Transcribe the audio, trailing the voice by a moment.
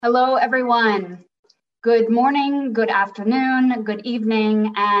Hello, everyone. Good morning, good afternoon, good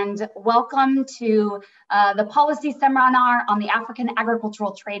evening, and welcome to the policy seminar on the African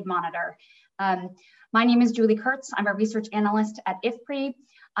Agricultural Trade Monitor. My name is Julie Kurtz. I'm a research analyst at IFPRI.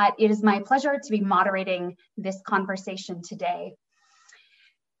 It is my pleasure to be moderating this conversation today.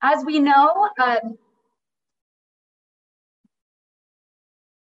 As we know,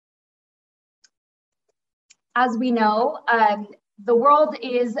 the world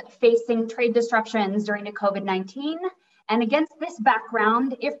is facing trade disruptions during the COVID-19. And against this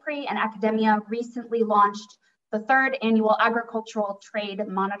background, IFPRI and academia recently launched the third annual Agricultural Trade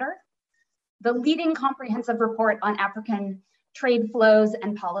Monitor, the leading comprehensive report on African trade flows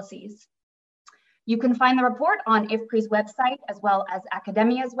and policies. You can find the report on IFPRI's website as well as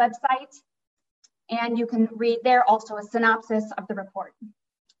academia's website. And you can read there also a synopsis of the report.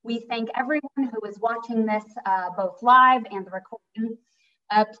 We thank everyone who is watching this both live and the recording.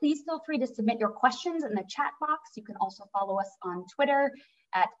 Please feel free to submit your questions in the chat box. You can also follow us on Twitter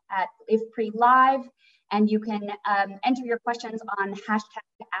at IFPRI Live, and you can enter your questions on hashtag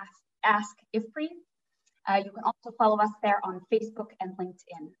AskIFPRI. You can also follow us there on Facebook and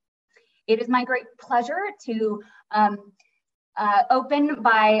LinkedIn. It is my great pleasure to open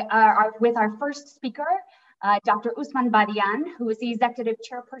with our first speaker, Dr. Ousmane Badiane, who is the Executive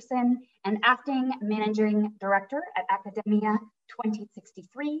Chairperson and Acting Managing Director at Academia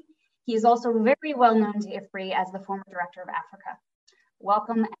 2063. He is also very well known to IFPRI as the former Director of Africa.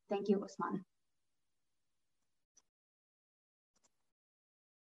 Welcome and thank you, Ousmane.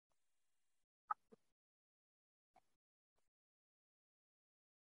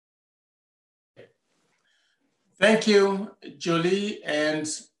 Thank you, Julie, and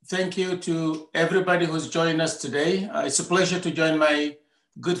thank you to everybody who's joined us today. It's a pleasure to join my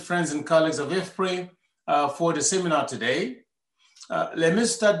good friends and colleagues of IFPRI for the seminar today. Let me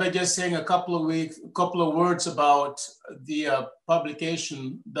start by just saying a couple of words about the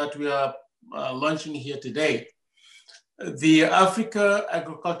publication that we are launching here today. The Africa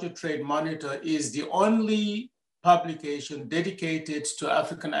Agriculture Trade Monitor is the only publication dedicated to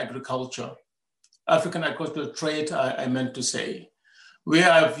African agricultural trade, I meant to say. We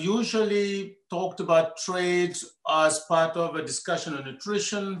have usually talked about trade as part of a discussion on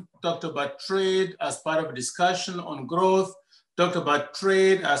nutrition, talked about trade as part of a discussion on growth, talked about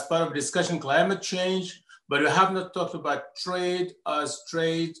trade as part of a discussion on climate change, but we have not talked about trade as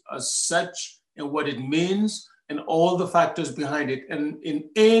such and what it means and all the factors behind it. And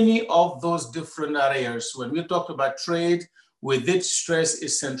in any of those different areas, when we talk about trade, we did stress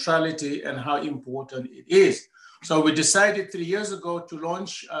its centrality and how important it is. So we decided 3 years ago to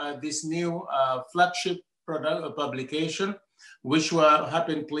launch this new flagship publication, which we're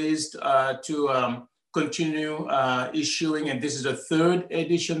happy and pleased to continue issuing. And this is the third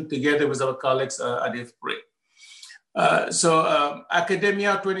edition together with our colleagues at IFPRI. So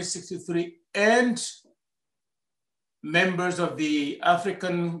Academia 2063 and members of the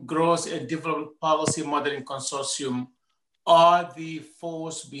African Growth and Development Policy Modeling Consortium are the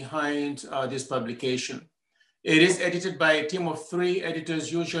force behind this publication. It is edited by a team of 3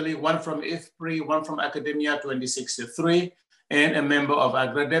 editors, usually one from IFPRI, one from Academia 2063, and a member of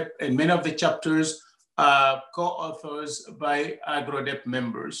AGRADEP. And many of the chapters are co-authors by AGRADEP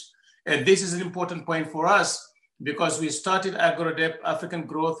members. And this is an important point for us because we started AGRADEP, African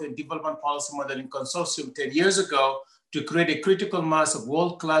Growth and Development Policy Modeling Consortium 10 years ago to create a critical mass of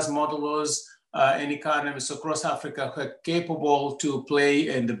world-class modelers and economists across Africa who are capable to play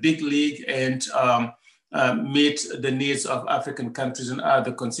in the big league and meet the needs of African countries and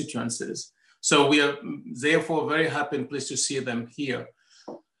other constituencies. So we are therefore very happy and pleased to see them here.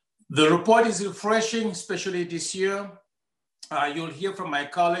 The report is refreshing, especially this year. You'll hear from my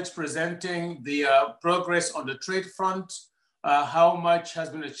colleagues presenting the progress on the trade front, how much has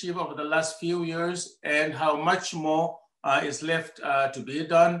been achieved over the last few years and how much more is left to be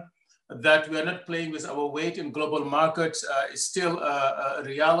done. That we are not playing with our weight in global markets is still a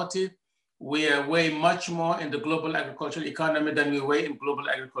reality. We weigh much more in the global agricultural economy than we weigh in global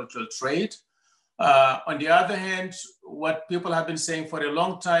agricultural trade. On the other hand, what people have been saying for a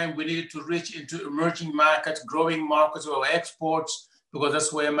long time, we need to reach into emerging markets, growing markets or exports, because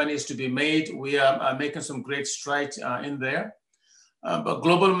that's where money is to be made. We are making some great strides in there. But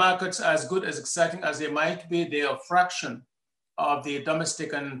global markets, as good, as exciting as they might be, they are a fraction of the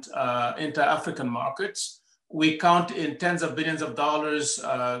domestic and inter-African markets. We count in tens of billions of dollars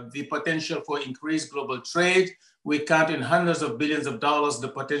the potential for increased global trade. We count in hundreds of billions of dollars the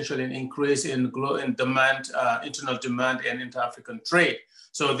potential in increase in demand, internal demand and inter-African trade.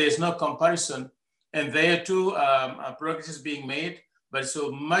 So there's no comparison. And there too, progress is being made. but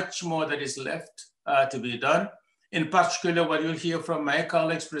so much more that is left to be done. In particular, what you'll hear from my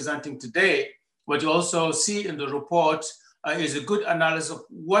colleagues presenting today, what you also see in the report is a good analysis of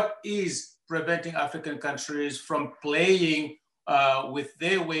what is preventing African countries from playing with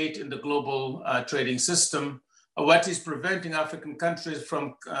their weight in the global trading system, what is preventing African countries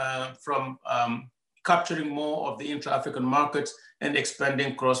from capturing more of the intra-African markets and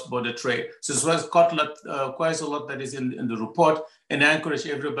expanding cross-border trade. So this was quite a lot that is in the report, and I encourage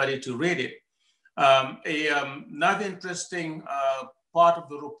everybody to read it. Another interesting part of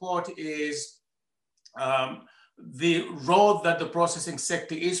the report is the role that the processing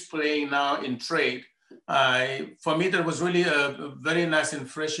sector is playing now in trade. For me, that was really a very nice and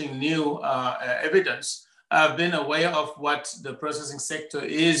refreshing new evidence. I've been aware of what the processing sector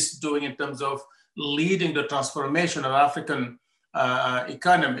is doing in terms of leading the transformation of African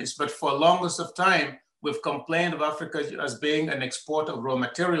economies. But for longest of time, we've complained of Africa as being an exporter of raw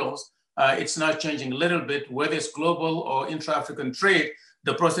materials. It's now changing a little bit, whether it's global or intra-African trade.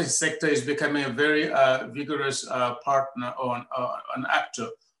 The processing sector is becoming a very vigorous partner or an actor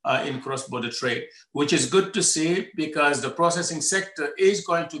in cross-border trade, which is good to see because the processing sector is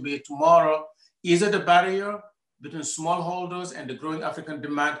going to be tomorrow either the barrier between smallholders and the growing African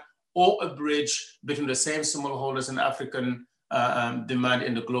demand, or a bridge between the same smallholders and African demand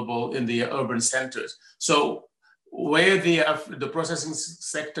in the urban centers. So where the processing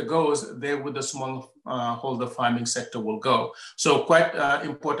sector goes, there with the smallholder farming sector will go. So quite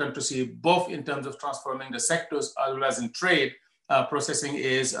important to see both in terms of transforming the sectors as well as in trade, processing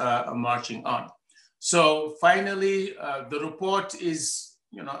is marching on. So finally, the report is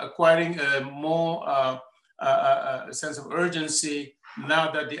acquiring a more sense of urgency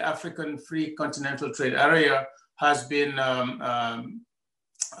now that the African Free Continental Trade Area has been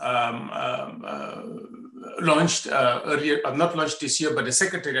launched earlier, not launched this year, but the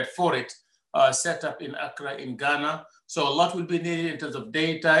secretariat for it set up in Accra in Ghana. So a lot will be needed in terms of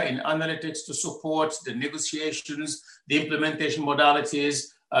data and analytics to support the negotiations, the implementation modalities,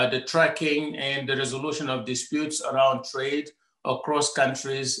 the tracking and the resolution of disputes around trade across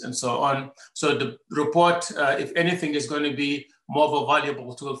countries and so on. So the report, if anything, is going to be more of a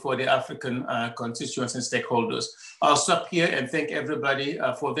valuable tool for the African constituents and stakeholders. I'll stop here and thank everybody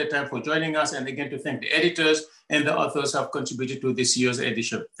for their time for joining us, and again to thank the editors and the authors who have contributed to this year's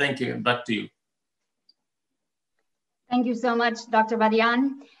edition. Thank you, and back to you. Thank you so much, Dr.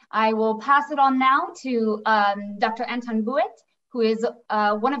 Badiane. I will pass it on now to Dr. Anton Bouet, who is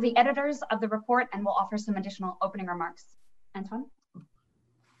one of the editors of the report and will offer some additional opening remarks. Anton?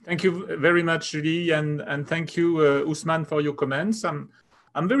 Thank you very much, Julie, and thank you, Ousmane, for your comments. I'm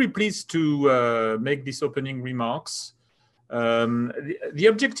very pleased to make these opening remarks. The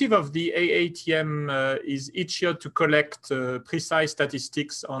objective of the AATM is each year to collect precise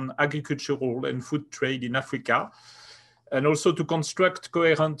statistics on agricultural and food trade in Africa, and also to construct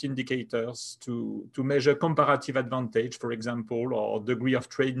coherent indicators to measure comparative advantage, for example, or degree of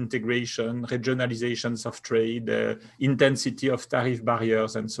trade integration, regionalizations of trade, intensity of tariff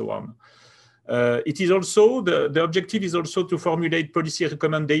barriers, and so on. It is also, the objective is also to formulate policy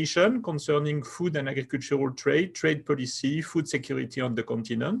recommendation concerning food and agricultural trade, trade policy, food security on the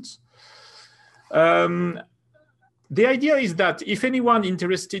continent. The idea is that if anyone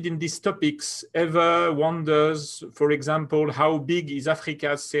interested in these topics ever wonders, for example, how big is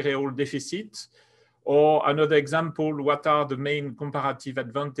Africa's cereal deficit, or another example, what are the main comparative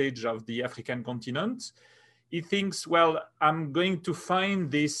advantage of the African continent, he thinks, well, I'm going to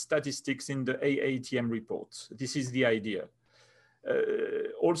find these statistics in the AATM report. This is the idea.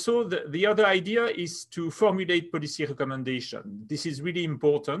 Also, the other idea is to formulate policy recommendation. This is really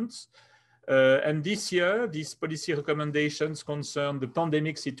important. And this year, these policy recommendations concern the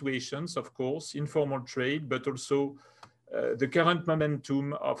pandemic situations, of course, informal trade, but also the current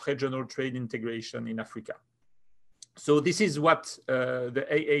momentum of regional trade integration in Africa. So this is what the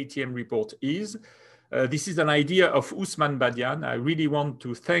AATM report is. This is an idea of Ousmane Badiane. I really want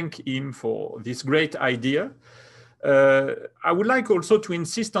to thank him for this great idea. I would like also to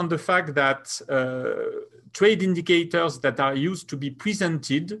insist on the fact that trade indicators that are used to be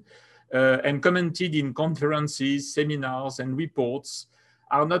presented and commented in conferences, seminars, and reports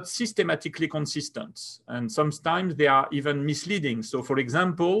are not systematically consistent. And sometimes they are even misleading. So for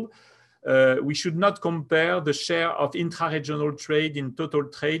example, we should not compare the share of intra-regional trade in total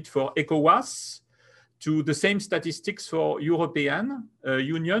trade for ECOWAS to the same statistics for European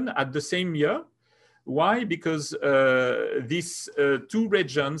Union at the same year. Why? Because these two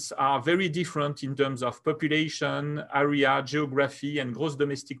regions are very different in terms of population, area, geography, and gross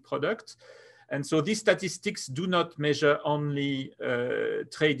domestic product. And so these statistics do not measure only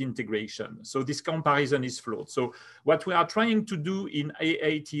trade integration. So this comparison is flawed. So what we are trying to do in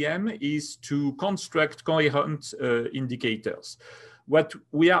AATM is to construct coherent indicators. What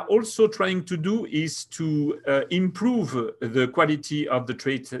we are also trying to do is to improve the quality of the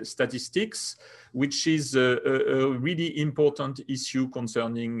trade statistics, which is a really important issue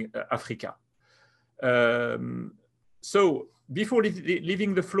concerning Africa. So before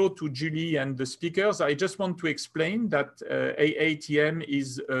leaving the floor to Julie and the speakers, I just want to explain that AATM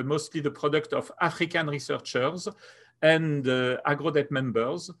is mostly the product of African researchers and AgroDep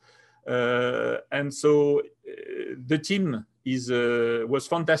members. And so the team was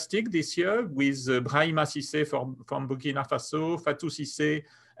fantastic this year with Brahima Cissé from Burkina Faso, Fatou Cissé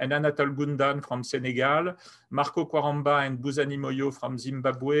and Anatole Gundan from Senegal, Marco Kwaramba and Bouzani Moyo from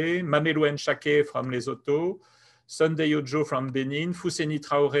Zimbabwe, Mamelou Nchake from Lesotho, Sunday Ojo from Benin, Fousseni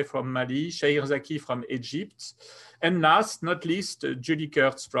Traoré from Mali, Shahir Zaki from Egypt, and last, not least, Julie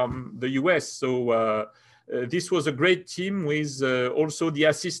Kurtz from the US. So this was a great team with also the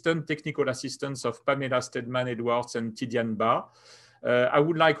technical assistants of Pamela Stedman Edwards and Tidiane Ba. I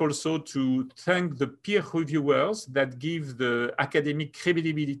would like also to thank the peer reviewers that give the academic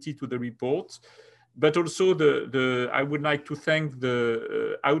credibility to the report, but also I would like to thank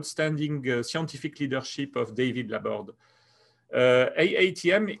the outstanding scientific leadership of David Laborde.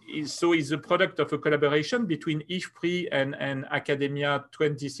 AATM is a product of a collaboration between IFPRI and Academia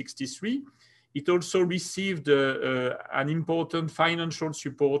 2063. It also received an important financial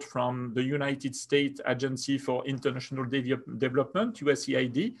support from the United States Agency for International Development,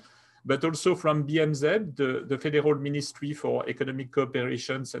 USAID, but also from BMZ, the Federal Ministry for Economic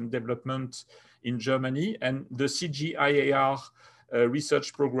Cooperation and Development in Germany, and the CGIAR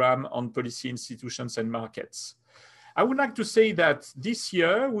research program on policy institutions and markets. I would like to say that this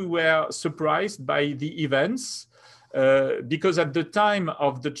year we were surprised by the events because at the time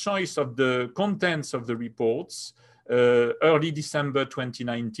of the choice of the contents of the reports, early December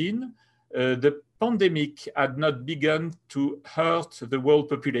 2019, the pandemic had not begun to hurt the world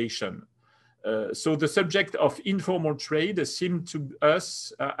population. So the subject of informal trade seemed to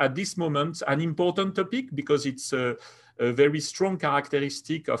us at this moment an important topic because it's a very strong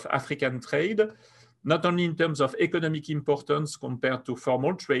characteristic of African trade, not only in terms of economic importance compared to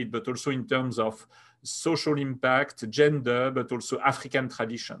formal trade, but also in terms of social impact, gender, but also African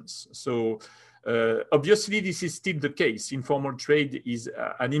traditions. So obviously this is still the case. Informal trade is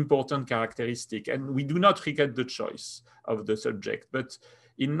an important characteristic, and we do not regret the choice of the subject. But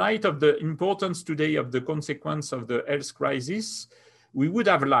in light of the importance today of the consequence of the health crisis, we would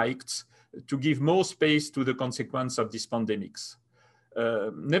have liked to give more space to the consequence of these pandemics.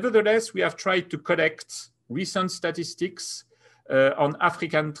 Nevertheless, we have tried to collect recent statistics on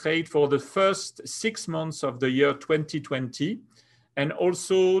African trade for the first 6 months of the year 2020, and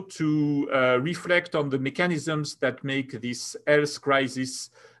also to reflect on the mechanisms that make this health crisis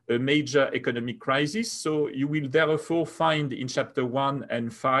a major economic crisis. So you will therefore find in chapter 1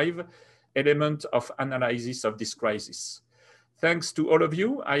 and 5 element of analysis of this crisis. Thanks to all of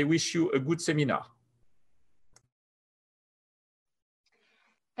you. I wish you a good seminar.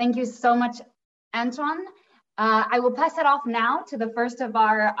 Thank you so much, Antoine. I will pass it off now to the first of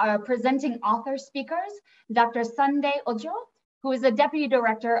our presenting author speakers, Dr. Sunday Ojo, who is the Deputy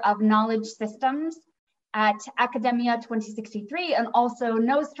Director of Knowledge Systems at Academia 2063, and also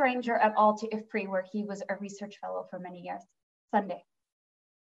no stranger at all to IFPRI, where he was a research fellow for many years. Sunday.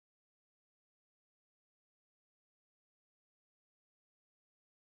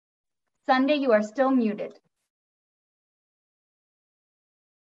 Sunday, you are still muted.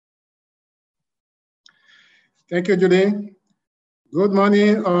 Thank you, Julie. Good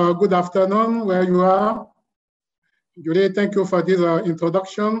morning or good afternoon, where you are. Julie, thank you for this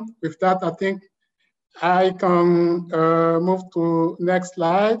introduction. With that, I think I can move to next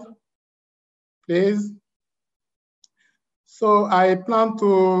slide, please. So I plan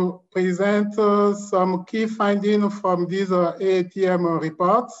to present some key findings from these AATM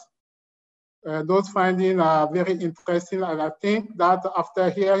reports. Those findings are very interesting, and I think that after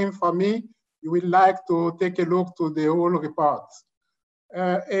hearing from me, you will like to take a look to the whole report.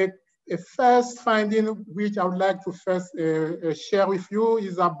 A first finding, which I would like to first share with you,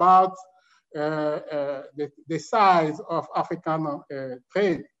 is about the size of African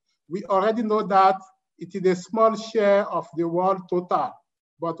trade. We already know that it is a small share of the world total.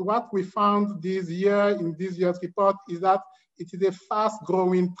 But what we found this year in this year's report is that it is a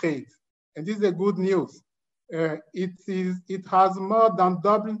fast-growing trade. And this is a good news. It has more than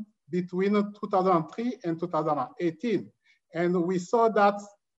doubled between 2003 and 2018. And we saw that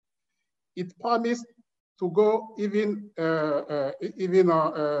it promised to go even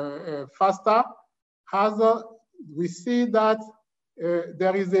faster, as we see that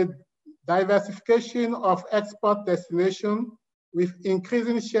there is a diversification of export destination with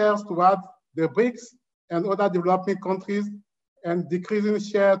increasing shares toward the BRICS and other developing countries and decreasing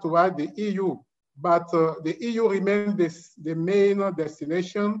share toward the EU. But the EU remains the main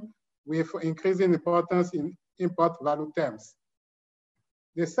destination with increasing importance in import value terms.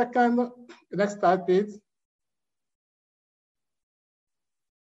 The second, next slide, please.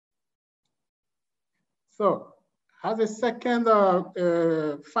 So, as a second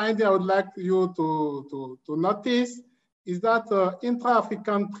finding I would like you to notice is that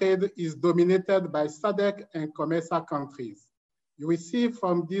intra-African trade is dominated by SADC and COMESA countries. You will see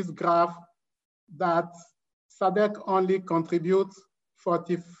from this graph that SADC only contributes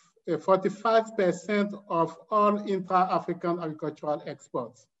 45% of all intra-African agricultural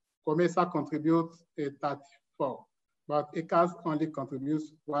exports. COMESA contributes 34%, but ECAS only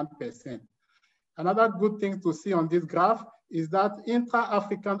contributes 1%. Another good thing to see on this graph is that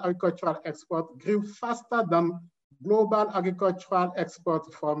intra-African agricultural export grew faster than global agricultural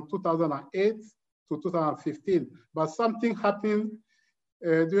export from 2008 to 2015. But something happened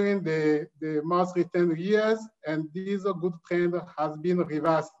during the most recent years, and this good trend has been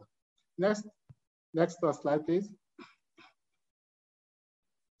reversed. Next slide, please.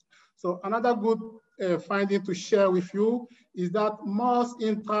 So another good finding to share with you is that most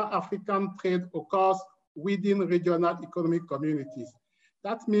intra-African trade occurs within regional economic communities.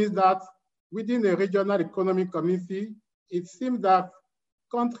 That means that within a regional economic community, it seems that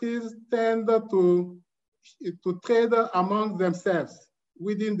countries tend to trade among themselves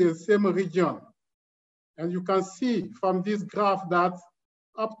within the same region. And you can see from this graph that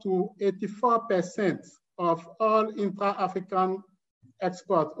up to 84% of all intra-African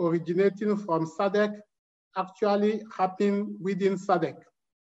exports originating from SADC actually happen within SADC.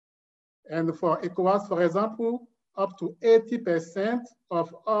 And for ECOWAS, for example, up to 80%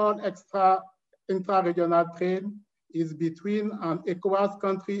 of all intra-regional trade is between an ECOWAS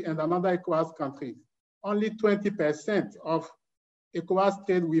country and another ECOWAS country. Only 20% of ECOWAS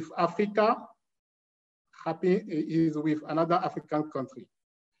trade with Africa is with another African country.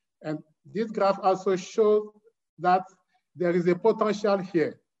 And this graph also shows that there is a potential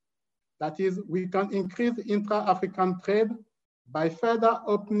here. That is, we can increase intra-African trade by further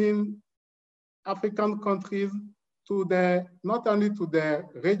opening African countries to not only to their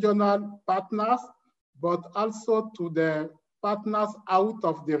regional partners, but also to their partners out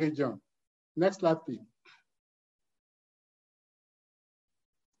of the region. Next slide, please.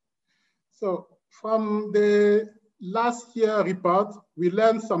 So from the last year report, we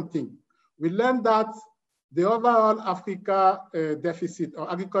learned something. We learned that the overall Africa deficit or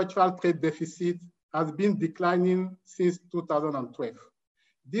agricultural trade deficit has been declining since 2012.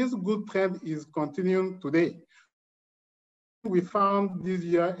 This good trend is continuing today. We found this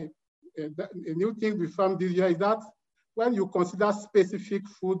year, a new thing we found this year is that when you consider specific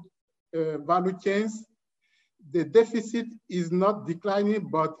food value chains, the deficit is not declining,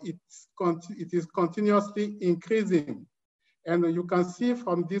 but it is continuously increasing. And you can see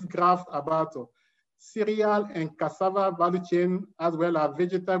from this graph about cereal and cassava value chain, as well as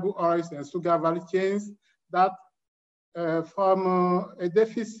vegetable oils and sugar value chains, that from a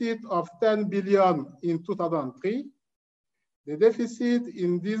deficit of 10 billion in 2003, the deficit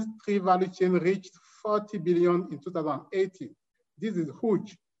in these three value chains reached 40 billion in 2018. This is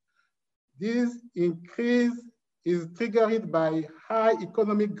huge. This increase is triggered by high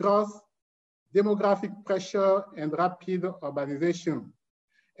economic growth, demographic pressure, and rapid urbanization.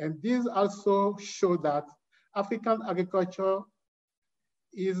 And these also show that African agriculture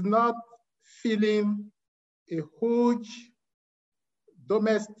is not feeling a huge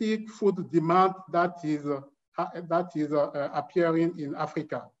domestic food demand that is appearing in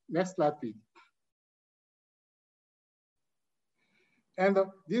Africa. Next slide, please. And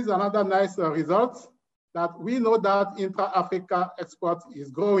this is another nice result that we know that intra-Africa export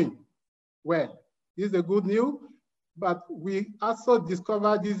is growing well. This is a good news, but we also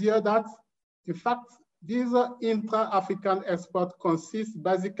discovered this year that, in fact, these intra-African export consists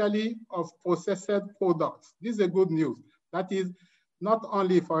basically of processed products. This is a good news. That is not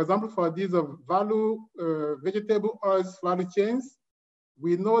only, for example, for these vegetable oils value chains,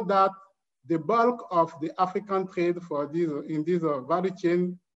 we know that the bulk of the African trade for in this value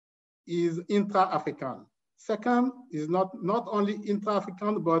chain is intra-African. Second is not only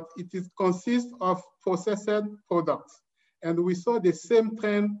intra-African, but it consists of processed products. And we saw the same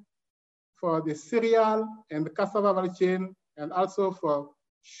trend for the cereal and the cassava value chain, and also for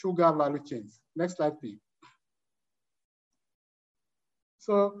sugar value chains. Next slide, please.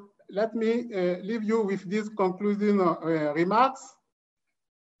 So let me leave you with these concluding remarks.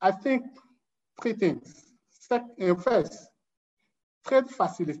 I think three things. First, trade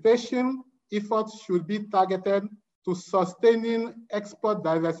facilitation efforts should be targeted to sustaining export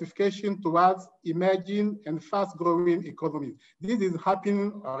diversification towards emerging and fast-growing economies. This is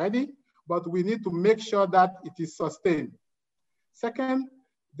happening already, but we need to make sure that it is sustained. Second,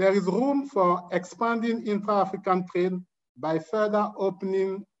 there is room for expanding intra-African trade by further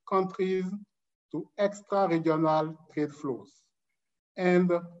opening countries to extra-regional trade flows.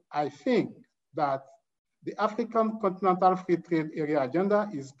 And I think that the African Continental Free Trade Area agenda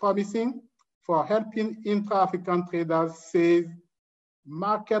is promising for helping intra-African traders seize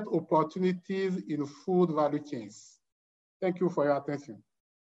market opportunities in food value chains. Thank you for your attention.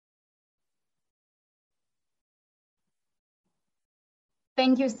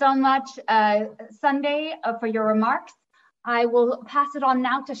 Thank you so much, Sunday, for your remarks. I will pass it on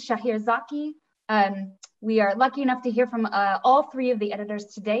now to Shahir Zaki. We are lucky enough to hear from all three of the editors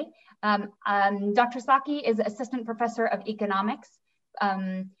today. Dr. Zaki is Assistant Professor of Economics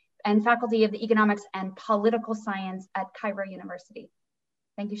and Faculty of the Economics and Political Science at Cairo University.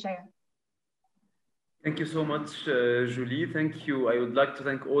 Thank you, Shahir. Thank you so much, Julie. Thank you. I would like to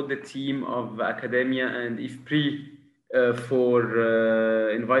thank all the team of Academia and IFPRI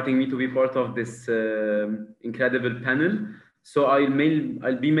for inviting me to be part of this incredible panel. So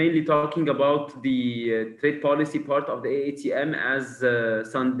I'll be mainly talking about the trade policy part of the AATM, as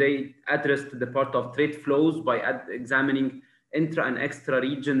Sunday addressed the part of trade flows by examining intra and extra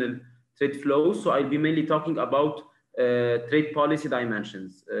regional trade flows. So I'll be mainly talking about trade policy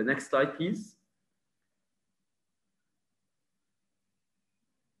dimensions. Next slide, please.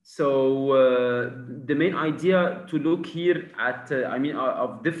 So the main idea to look here at,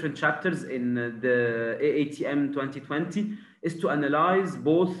 of different chapters in the AATM 2020 is to analyze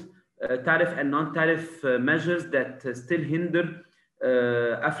both tariff and non-tariff measures that still hinder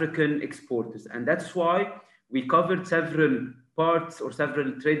African exporters. And that's why we covered several parts or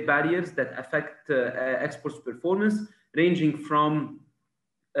several trade barriers that affect exports performance, ranging from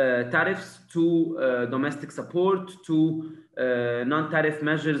tariffs to domestic support to non-tariff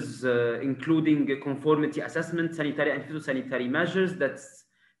measures, including conformity assessment, sanitary and phytosanitary measures that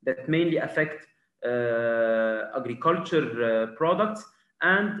mainly affect agriculture products.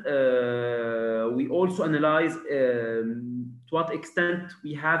 And we also analyze to what extent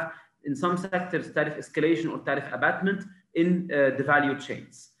we have in some sectors tariff escalation or tariff abatement in the value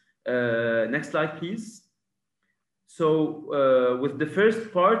chains. Next slide, please. So with the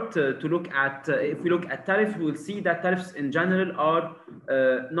first part to look at, if we look at tariffs, we will see that tariffs in general are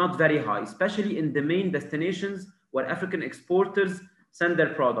not very high, especially in the main destinations where African exporters send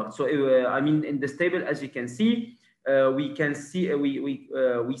their products. So in this table, as you can see, we can see we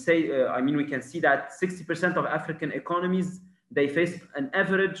can see that 60% of African economies, they face an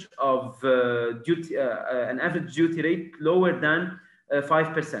average of duty rate lower than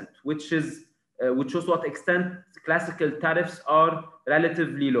 5%, which shows to what extent classical tariffs are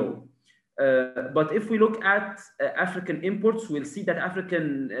relatively low. But if we look at African imports, we'll see that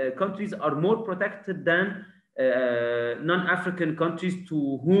African countries are more protected than non-African countries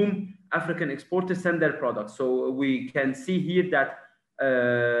to whom African exporters send their products. So we can see here that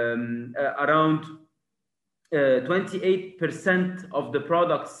around 28% of the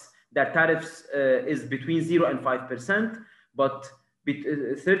products, their tariffs is between 0 and 5%, but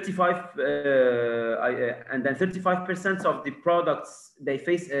 35% of the products, they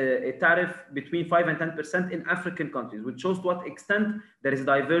face a tariff between 5 and 10% in African countries, which shows to what extent there is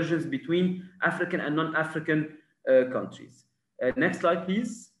divergence between African and non-African countries. Next slide,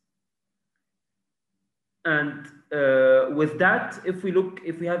 please. And with that, if we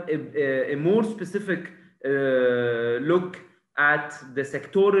have a more specific look at the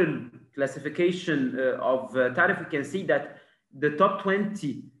sectoral classification of tariff, we can see that the top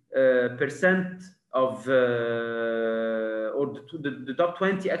 20% of the top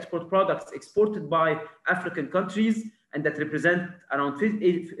 20 export products exported by African countries, and that represent around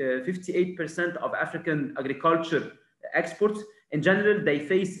 58% of African agriculture exports. In general, they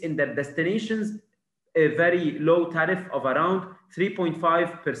face in their destinations a very low tariff of around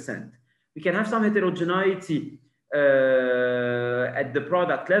 3.5%. We can have some heterogeneity at the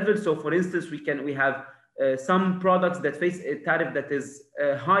product level. So for instance, we have some products that face a tariff that is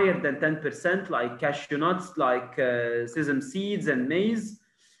higher than 10%, like cashew nuts, like sesame seeds and maize.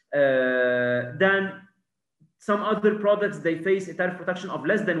 Then some other products, they face a tariff protection of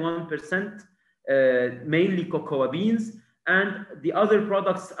less than 1%, mainly cocoa beans. And the other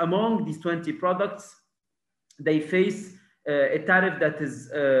products among these 20 products, they face a tariff that is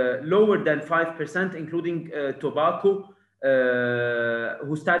lower than 5%, including tobacco,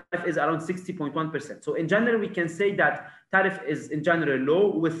 whose tariff is around 60.1%. So in general, we can say that tariff is in general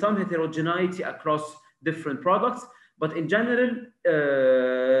low with some heterogeneity across different products. But in general,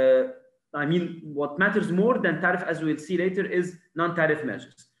 I mean, what matters more than tariff, as we'll see later, is non-tariff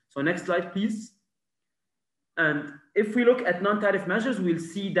measures. So next slide, please. And if we look at non-tariff measures, we'll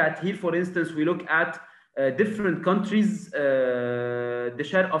see that here, for instance, we look at different countries, the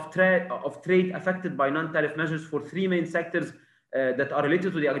share of trade affected by non-tariff measures for three main sectors that are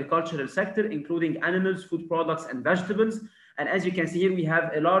related to the agricultural sector, including animals, food products, and vegetables. And as you can see here, we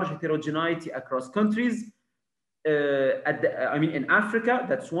have a large heterogeneity across countries. In Africa,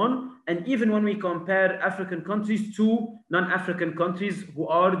 that's one. And even when we compare African countries to non-African countries who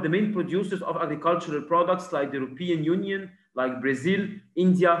are the main producers of agricultural products, like the European Union, like Brazil,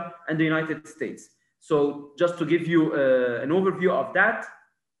 India, and the United States. So just to give you an overview of that,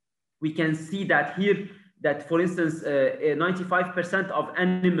 we can see that here, that for instance, 95% of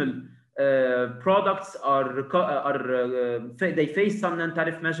animal products they face some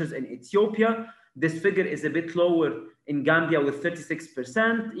non-tariff measures in Ethiopia. This figure is a bit lower in Gambia with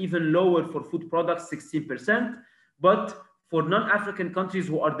 36%, even lower for food products, 16%. But for non-African countries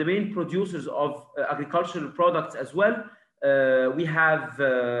who are the main producers of agricultural products as well, we have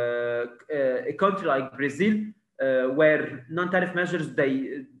a country like Brazil, where non-tariff measures,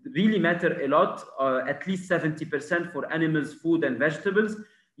 they really matter a lot, at least 70% for animals, food, and vegetables.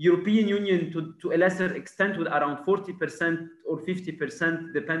 European Union to a lesser extent with around 40% or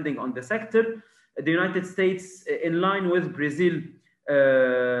 50%, depending on the sector. The United States in line with Brazil,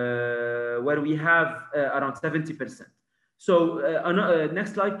 where we have around 70%. So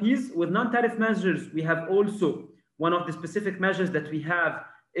next slide, please. With non-tariff measures, we have also one of the specific measures that we have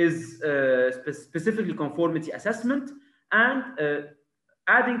is specifically conformity assessment. And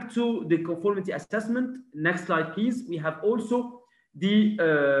adding to the conformity assessment, next slide, please, we have also the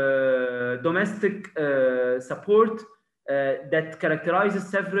domestic support that characterizes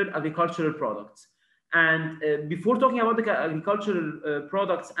several agricultural products. And before talking about the agricultural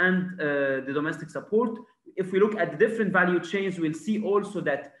products and the domestic support, if we look at the different value chains, we'll see also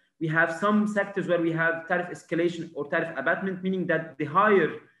that we have some sectors where we have tariff escalation or tariff abatement, meaning that the higher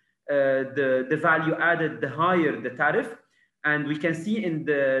the value added, the higher the tariff. And we can see in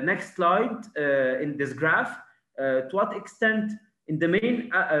the next slide, in this graph, to what extent in the main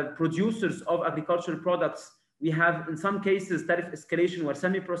producers of agricultural products, we have in some cases tariff escalation where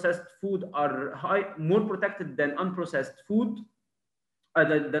semi-processed food are more protected than unprocessed food,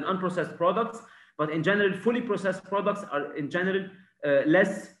 than unprocessed products. But in general, fully processed products are in general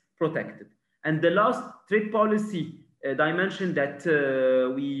less protected. And the last trade policy dimension that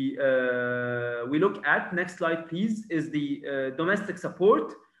we look at, next slide please, is the domestic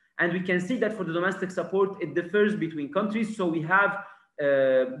support. And we can see that for the domestic support, it differs between countries. So we have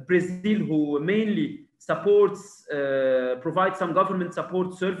Brazil, who mainly supports, provides some government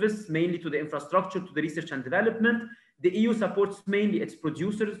support service, mainly to the infrastructure, to the research and development. The EU supports mainly its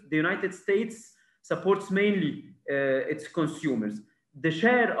producers. The United States supports mainly its consumers. The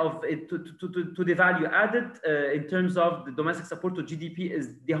share of it to the value added in terms of the domestic support to GDP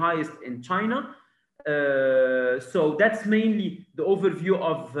is the highest in China. So that's mainly the overview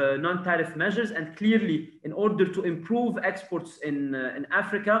of non-tariff measures. And clearly, in order to improve exports in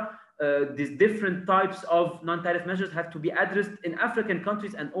Africa, these different types of non-tariff measures have to be addressed in African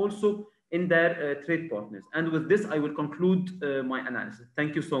countries and also in their trade partners. And with this, I will conclude my analysis.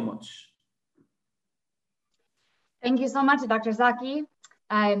 Thank you so much. Thank you so much, Dr. Zaki.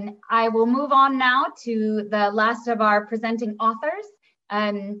 I will move on now to the last of our presenting authors.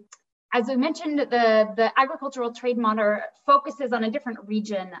 As we mentioned, the agricultural trade monitor focuses on a different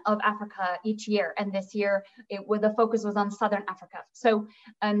region of Africa each year. And this year, the focus was on Southern Africa. So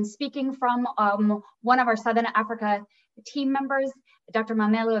speaking from one of our Southern Africa team members, Dr.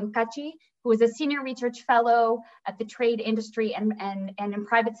 Mamello Nkachi, who is a senior research fellow at the trade industry and in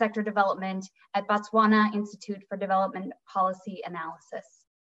private sector development at Botswana Institute for Development Policy Analysis.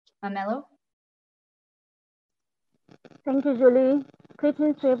 Mamello? Thank you, Julie.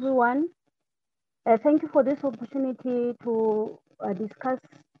 Greetings to everyone. Thank you for this opportunity to discuss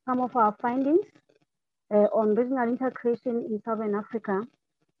some of our findings on regional integration in Southern Africa.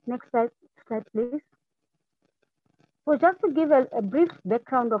 Next slide, please. So just to give a brief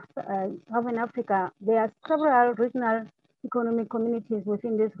background of Southern Africa, there are several regional economic communities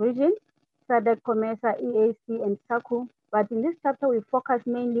within this region, SADC, COMESA, EAC, and SACU. But in this chapter, we focus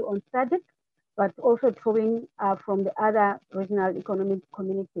mainly on SADC, but also drawing from the other regional economic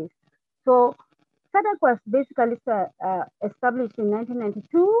communities. So SADC was basically established in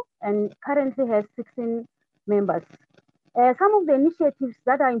 1992 and currently has 16 members. Some of the initiatives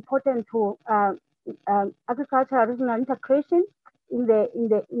that are important to agricultural regional integration in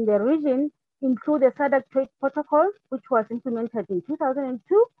the region include the SADC Trade Protocol, which was implemented in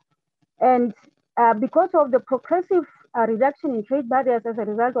 2002. And because of the progressive reduction in trade barriers as a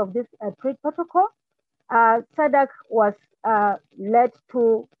result of this trade protocol, SADC was led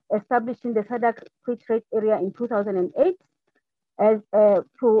to establishing the SADC Free Trade Area in 2008 as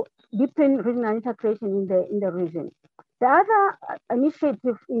to deepen regional integration in the region. The other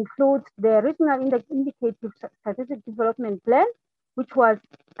initiative includes the Regional Indicative Strategic Development Plan, which was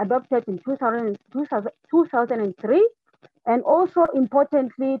adopted in 2003. And also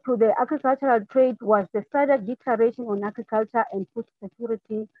importantly to the agricultural trade was the SADC Declaration on Agriculture and Food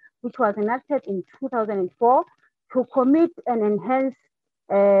Security, which was enacted in 2004 to commit and enhance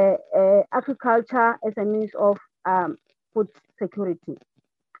agriculture as a means of food security.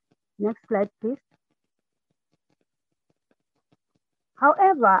 Next slide, please.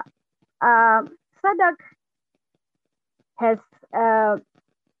 However, SADC has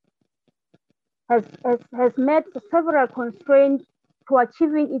met several constraints to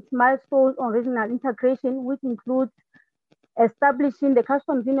achieving its milestones on regional integration, which includes establishing the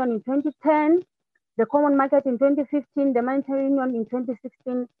customs union in 2010, the common market in 2015, the monetary union in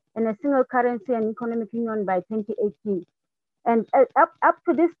 2016, and a single currency and economic union by 2018. And up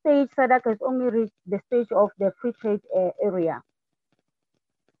to this stage, SADC has only reached the stage of the free trade area.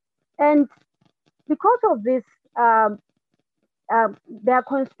 And because of this, there are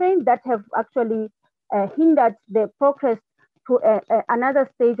constraints that have actually hindered the progress to another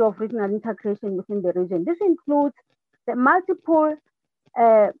stage of regional integration within the region. This includes the multiple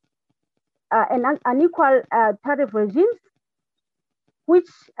and unequal tariff regimes, which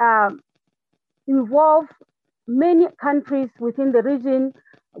involve many countries within the region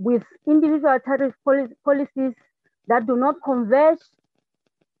with individual tariff policies that do not converge.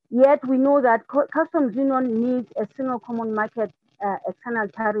 Yet we know that customs union needs a single common market external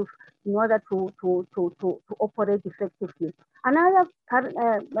tariff in order to operate effectively. Another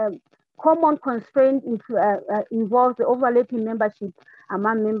common constraint involves the overlapping membership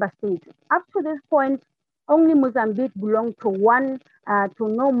among member states. Up to this point, only Mozambique belonged to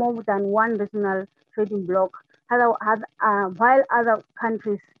no more than one regional trading bloc, while other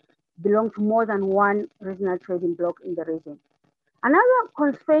countries belong to more than one regional trading bloc in the region. Another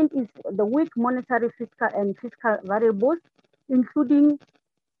constraint is the weak monetary fiscal variables, including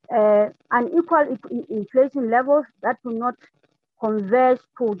unequal inflation levels that do not converge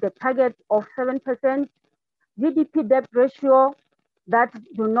to the target of 7%, GDP debt ratio that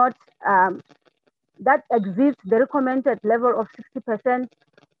do not that exceeds the recommended level of 60%,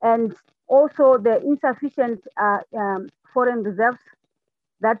 and also the insufficient foreign reserves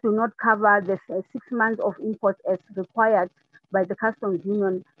that do not cover the 6 months of imports as required by the customs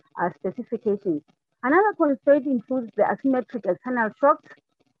union specifications. Another constraint includes the asymmetric external shocks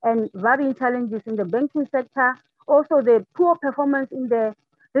and varying challenges in the banking sector. Also, the poor performance in the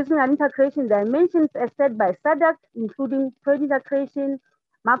regional integration dimensions as said by SADC, including trade integration,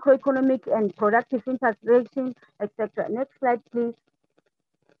 macroeconomic and productive integration, etc. Next slide, please.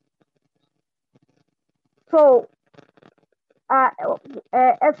 So,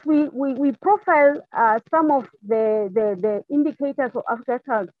 as we profile some of the indicators of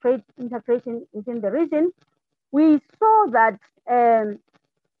agricultural trade integration within the region, we saw that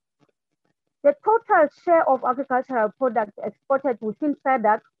the total share of agricultural products exported within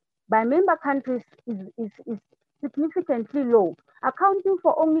SADC by member countries is significantly low, accounting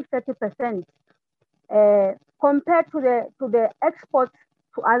for only 30% compared to the exports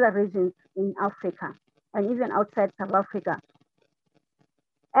to other regions in Africa and even outside South Africa.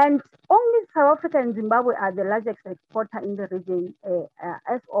 And only South Africa and Zimbabwe are the largest exporter in the region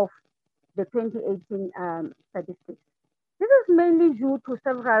as of the 2018 statistics. This is mainly due to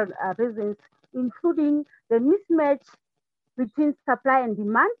several reasons, including the mismatch between supply and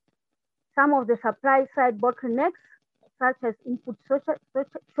demand, some of the supply side bottlenecks, such as input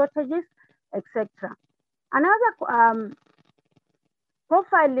shortages, etc. Another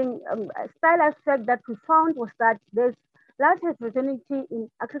profiling style aspect that we found was that there's large heterogeneity in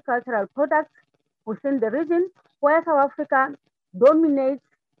agricultural products within the region, where South Africa dominates,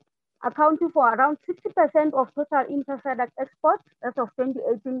 accounting for around 60% of total inter-SADC exports as of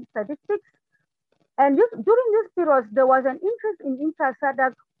 2018 statistics. And during this period, there was an increase in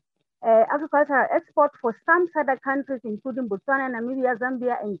inter-SADC agricultural export for some SADC countries, including Botswana, Namibia,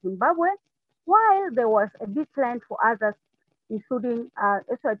 Zambia, and Zimbabwe. while there was a decline for others, including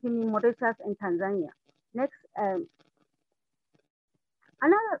Eswatini, Mauritius, and Tanzania. Next,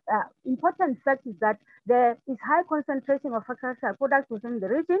 another important fact is that there is high concentration of agricultural products within the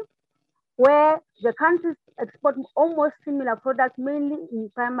region, where the countries export almost similar products, mainly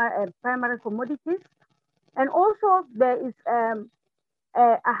in primary commodities. And also there is a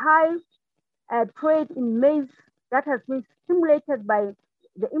high trade in maize that has been stimulated by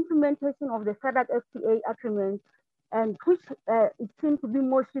the implementation of the SADC FTA agreement, and which it seems to be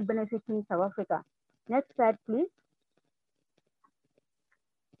mostly benefiting South Africa. Next slide, please.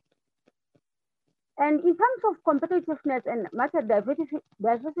 And in terms of competitiveness and market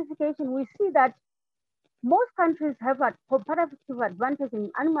diversification, we see that most countries have a comparative advantage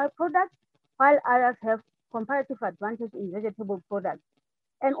in animal products, while others have comparative advantage in vegetable products.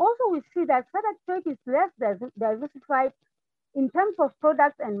 And also we see that SADC trade is less diversified in terms of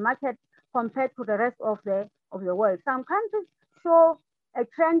products and market compared to the rest of the world. Some countries show a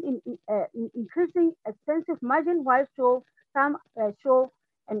trend in increasing extensive margin, while some show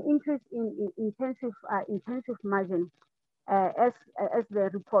an increase in intensive margin, as the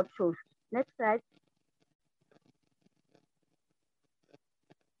report shows. Next slide.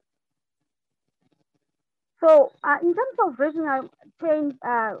 So in terms of regional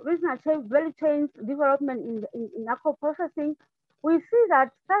value chains development in aqua processing, we see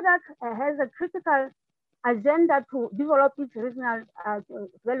that SADC has a critical agenda to develop its regional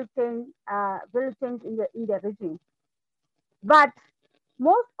value chains in the region. But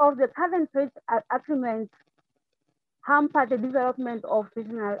most of the current trade agreements hamper the development of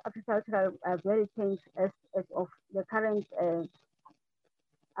regional agricultural value chains as of the current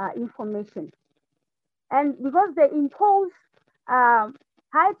information. And because they impose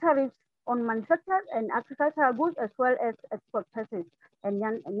high tariffs on manufactured and agricultural goods, as well as export taxes and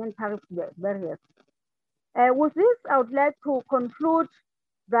non-tariff barriers. With this, I would like to conclude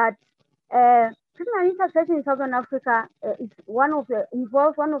that regional integration in Southern Africa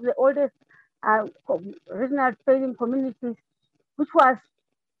involves one of the oldest regional trading communities, which was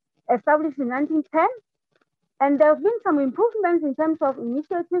established in 1910. And there have been some improvements in terms of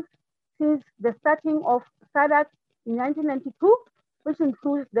initiatives since the starting of SADC in 1992, which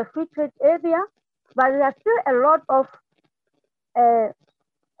includes the free trade area, but there are still a lot of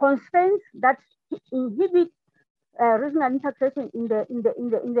constraints that inhibit regional integration in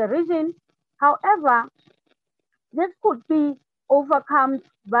the region. However, this could be overcome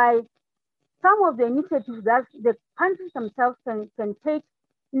by some of the initiatives that the countries themselves can take,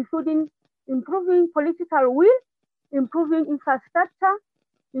 including improving political will, improving infrastructure,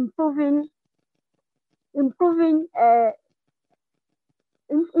 improving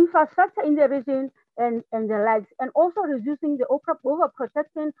infrastructure in the region and the likes, and also reducing the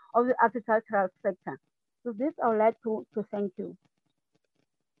overprotection of the agricultural sector. So this I would like to thank you.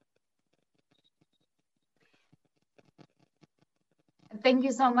 Thank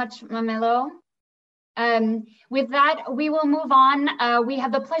you so much, Mamelo. With that, we will move on. We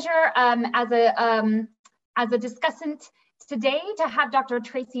have the pleasure as a discussant today to have Dr.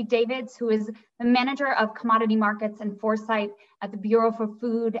 Tracy Davids, who is the Manager of Commodity Markets and Foresight at the Bureau for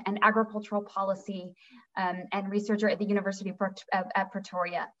Food and Agricultural Policy and researcher at the University at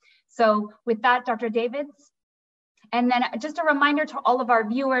Pretoria. So with that, Dr. Davids. And then just a reminder to all of our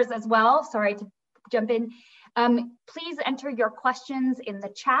viewers as well, sorry to jump in, please enter your questions in the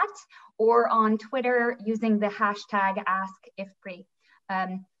chat or on Twitter using the hashtag AskIFPRI.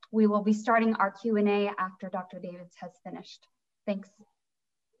 We will be starting our Q&A after Dr. Davids has finished. Thanks.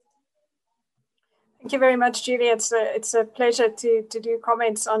 Thank you very much, Julie. It's a pleasure to do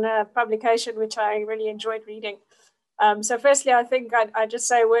comments on a publication which I really enjoyed reading. So firstly, I think I'd just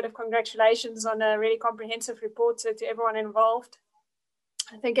say a word of congratulations on a really comprehensive report to everyone involved.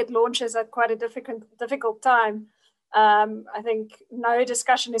 I think it launches at quite a difficult time. I think no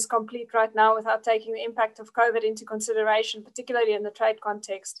discussion is complete right now without taking the impact of COVID into consideration, particularly in the trade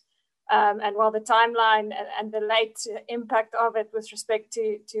context. And while the timeline and the late impact of it with respect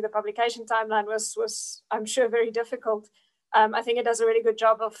to the publication timeline was I'm sure, very difficult, I think it does a really good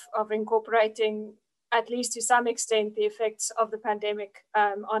job of incorporating, at least to some extent, the effects of the pandemic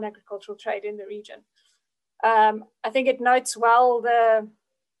on agricultural trade in the region. I think it notes well the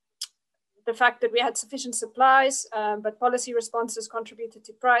fact that we had sufficient supplies, but policy responses contributed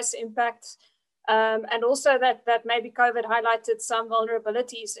to price impacts, and also that maybe COVID highlighted some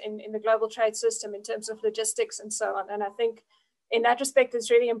vulnerabilities in the global trade system in terms of logistics and so on. And I think in that respect,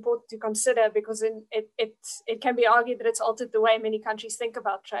 it's really important to consider, because it can be argued that it's altered the way many countries think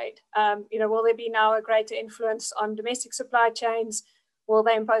about trade. Will there be now a greater influence on domestic supply chains? Will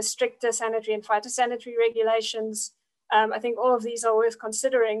they impose stricter sanitary and phytosanitary regulations? I think all of these are worth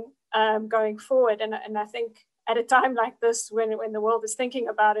considering going forward. And I think at a time like this, when the world is thinking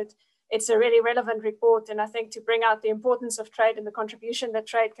about it, it's a really relevant report. And I think to bring out the importance of trade and the contribution that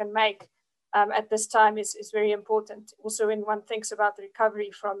trade can make at this time is very important. Also, when one thinks about the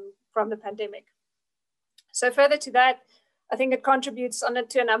recovery from the pandemic. So further to that, I think it contributes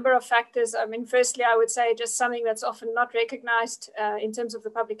to a number of factors. I mean, firstly, I would say just something that's often not recognized in terms of the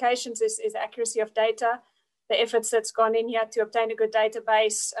publications is accuracy of data, the efforts that's gone in here to obtain a good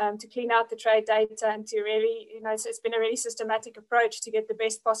database, to clean out the trade data, and to really, it's been a really systematic approach to get the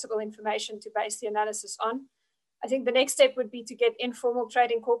best possible information to base the analysis on. I think the next step would be to get informal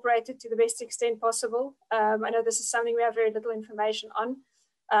trade incorporated to the best extent possible. I know this is something we have very little information on,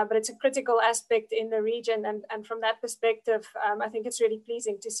 but it's a critical aspect in the region. And from that perspective, I think it's really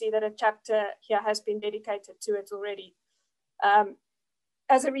pleasing to see that a chapter here has been dedicated to it already.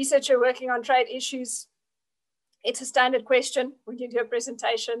 As a researcher working on trade issues, it's a standard question when you do a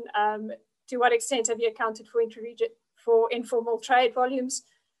presentation. To what extent have you accounted for informal trade volumes?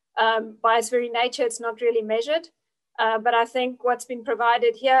 By its very nature, it's not really measured. But I think what's been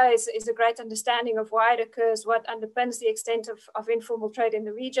provided here is a great understanding of why it occurs, what underpins the extent of informal trade in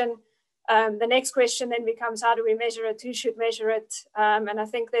the region. The next question then becomes, how do we measure it? Who should measure it? And I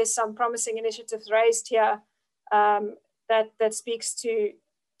think there's some promising initiatives raised here that speaks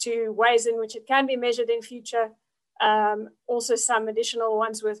to ways in which it can be measured in future. Also some additional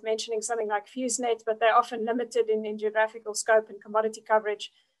ones worth mentioning, something like FuseNet, but they're often limited in geographical scope and commodity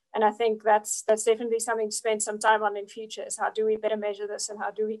coverage. And I think that's definitely something to spend some time on in future, is how do we better measure this and how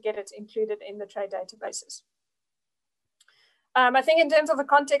do we get it included in the trade databases. I think in terms of the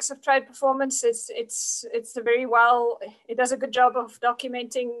context of trade performance, it does a good job of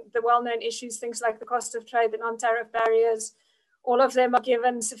documenting the well-known issues, things like the cost of trade, the non-tariff barriers. All of them are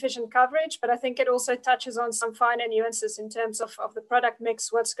given sufficient coverage, but I think it also touches on some finer nuances in terms of the product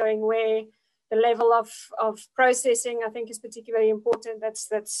mix, what's going where. The level of processing, I think, is particularly important.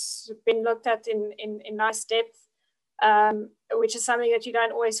 That's been looked at in nice depth, which is something that you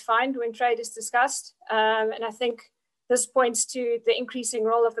don't always find when trade is discussed. And I think this points to the increasing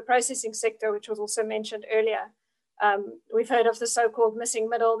role of the processing sector, which was also mentioned earlier. We've heard of the so-called missing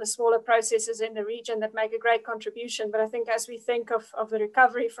middle, the smaller processors in the region that make a great contribution. But I think as we think of the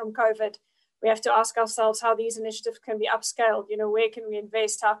recovery from COVID, we have to ask ourselves how these initiatives can be upscaled. Where can we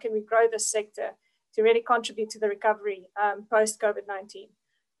invest? How can we grow this sector to really contribute to the recovery post-COVID-19? I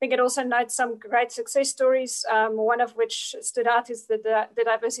think it also notes some great success stories, one of which stood out is the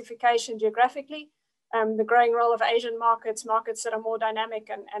diversification geographically, the growing role of Asian markets that are more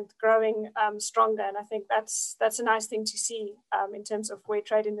dynamic and growing stronger. And I think that's a nice thing to see in terms of where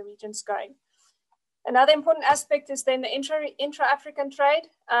trade in the region is going. Another important aspect is then the intra-African trade.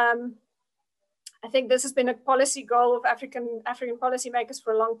 I think this has been a policy goal of African policymakers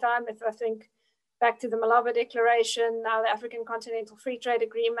for a long time. If I think back to the Malabo Declaration, now the African Continental Free Trade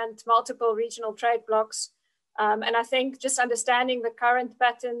Agreement, multiple regional trade blocs. And I think just understanding the current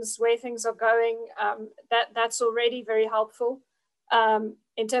patterns, where things are going, that's already very helpful.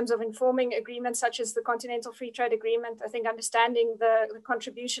 In terms of informing agreements such as the Continental Free Trade Agreement, I think understanding the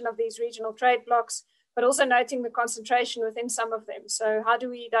contribution of these regional trade blocs, but also noting the concentration within some of them. So how do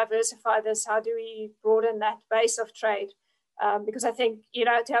we diversify this? How do we broaden that base of trade? Because I think,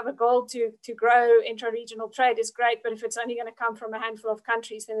 to have a goal to grow intra-regional trade is great, but if it's only going to come from a handful of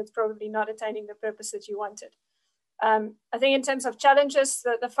countries, then it's probably not attaining the purpose that you wanted. I think in terms of challenges,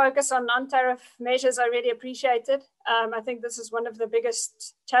 the focus on non-tariff measures are really appreciated. I think this is one of the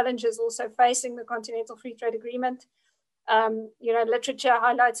biggest challenges also facing the Continental Free Trade Agreement. Literature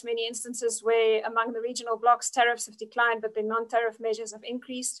highlights many instances where among the regional blocs, tariffs have declined, but the non-tariff measures have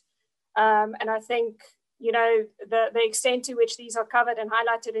increased. And I think, the extent to which these are covered and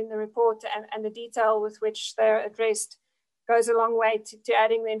highlighted in the report and the detail with which they're addressed goes a long way to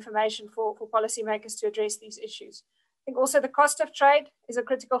adding the information for policymakers to address these issues. I think also the cost of trade is a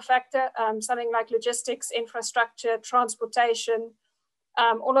critical factor, something like logistics, infrastructure, transportation,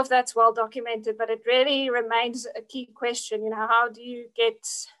 all of that's well documented, but it really remains a key question. How do you get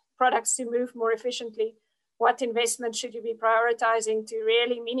products to move more efficiently? What investment should you be prioritizing to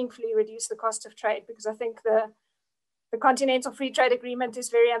really meaningfully reduce the cost of trade? Because I think the Continental Free Trade Agreement is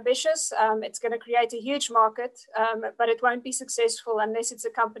very ambitious. It's going to create a huge market, but it won't be successful unless it's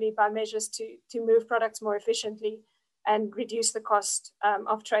accompanied by measures to move products more efficiently and reduce the cost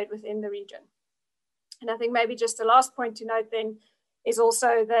of trade within the region. And I think maybe just the last point to note then is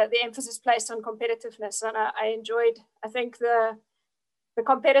also the emphasis placed on competitiveness. And I think the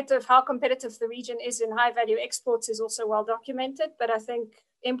how competitive the region is in high value exports is also well documented, but I think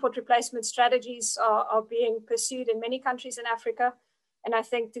import replacement strategies are being pursued in many countries in Africa. And I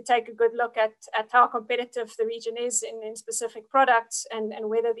think to take a good look at how competitive the region is in specific products and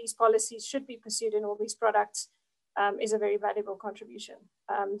whether these policies should be pursued in all these products is a very valuable contribution.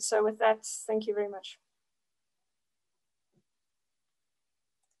 So with that, thank you very much.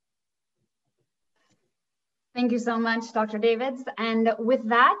 Thank you so much, Dr. Davids. And with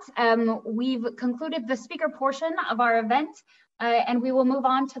that, we've concluded the speaker portion of our event. And we will move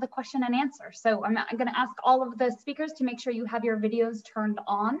on to the question and answer. So I'm going to ask all of the speakers to make sure you have your videos turned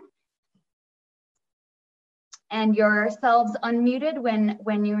on and yourselves unmuted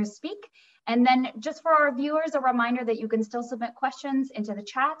when you speak. And then just for our viewers, a reminder that you can still submit questions into the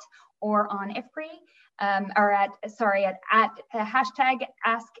chat or on IFPRI, or at hashtag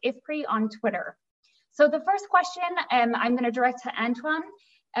AskIFPRI on Twitter. So the first question I'm going to direct to Antoine.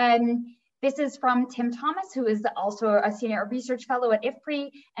 This is from Tim Thomas, who is also a senior research fellow at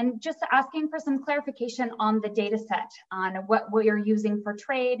IFPRI, and just asking for some clarification on the data set, on what you're using for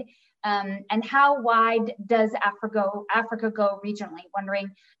trade, and how wide does Africa go regionally?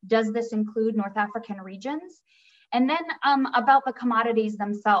 Wondering, does this include North African regions? And then about the commodities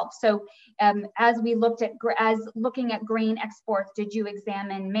themselves. So as we looked at, looking at grain exports, did you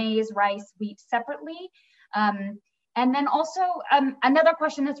examine maize, rice, wheat separately? And then also another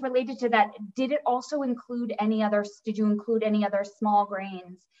question that's related to that, did you include any other small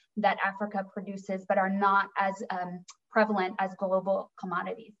grains that Africa produces but are not as prevalent as global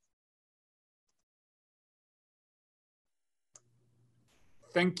commodities?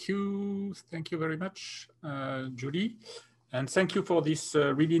 Thank you very much, Julie. And thank you for these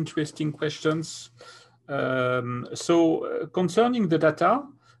really interesting questions. So concerning the data,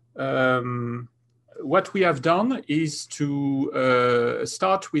 what we have done is to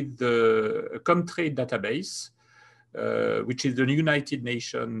start with the Comtrade database, which is the United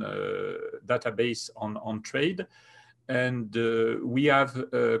Nations database on trade. And we have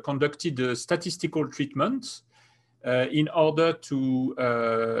conducted a statistical treatment in order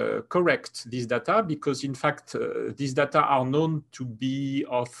to correct this data, because in fact, these data are known to be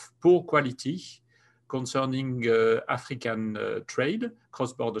of poor quality concerning African trade,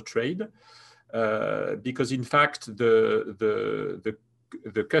 cross-border trade. Because in fact, the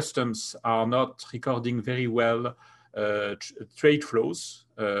customs are not recording very well trade flows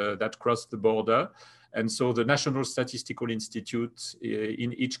that cross the border. And so the National Statistical Institute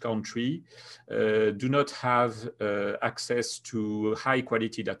in each country do not have access to high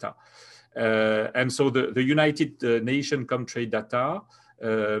quality data. And so the United Nations Comtrade data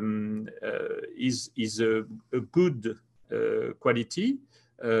is a good quality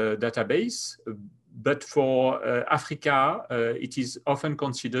database, but for Africa, it is often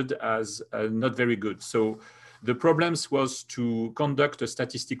considered as not very good. So the problems was to conduct a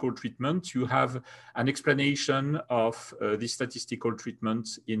statistical treatment. You have an explanation of the statistical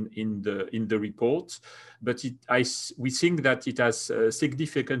treatment in the report, but we think that it has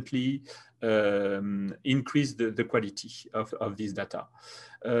significantly increased the quality of this data.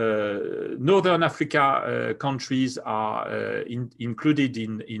 Northern Africa countries are included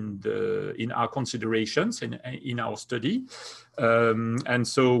in our considerations in our study, and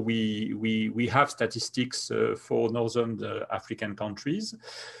so we have statistics for Northern African countries.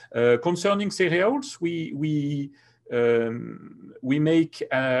 Concerning cereals, we make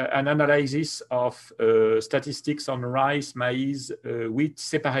an analysis of statistics on rice, maize, wheat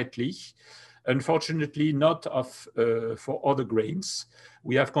separately. Unfortunately, not for other grains.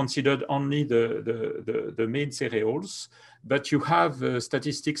 We have considered only the main cereals, but you have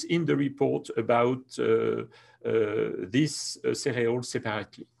statistics in the report about these cereals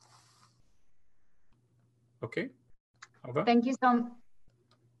separately. Okay. Over. Thank you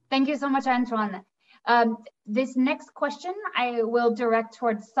so much, Antoine. This next question I will direct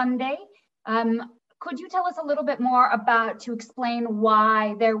towards Sunday. Could you tell us a little bit more to explain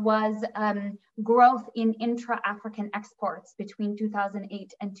why there was growth in intra-African exports between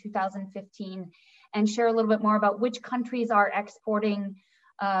 2008 and 2015, and share a little bit more about which countries are exporting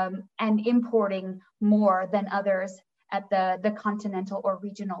and importing more than others at the continental or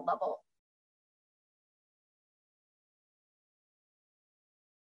regional level?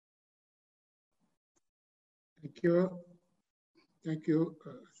 Thank you. Thank you.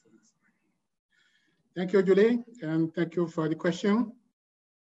 Thank you, Julie, and thank you for the question.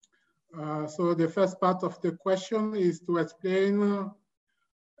 So the first part of the question is to explain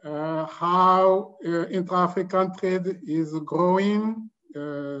how intra-African trade is growing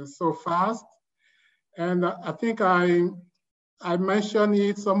so fast. And I think I I mentioned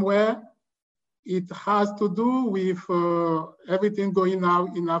it somewhere. It has to do with everything going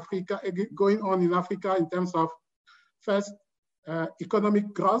on in Africa in terms of first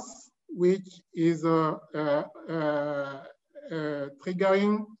economic growth, which is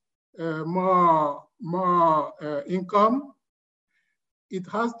triggering more income. It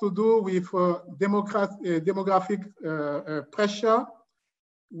has to do with demographic pressure,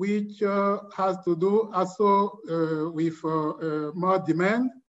 which has to do also with more demand.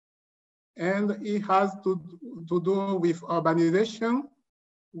 And it has to do with urbanization,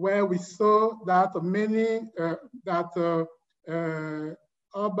 where we saw that many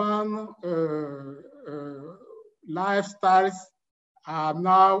urban lifestyles are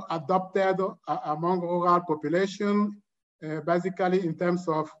now adopted among rural population, basically in terms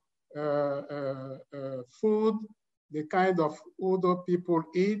of food, the kind of food people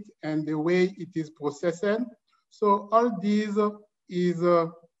eat, and the way it is processed. So all these is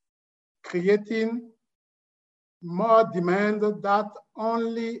creating more demand that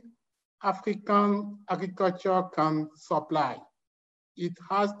only African agriculture can supply. It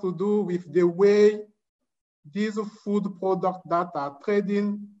has to do with the way these food products that are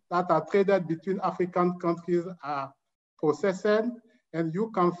traded between African countries are processed, and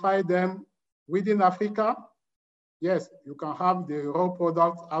you can find them within Africa. Yes, you can have the raw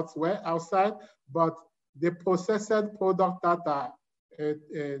products outside, but the processed products that are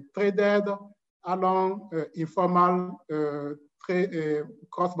traded along informal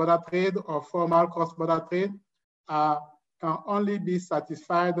cross-border trade or formal cross-border trade can only be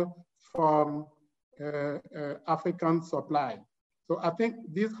satisfied from African supply. So I think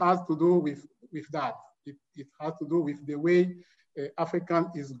this has to do with that. It has to do with the way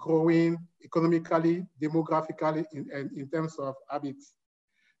African is growing economically, demographically, in terms of habits.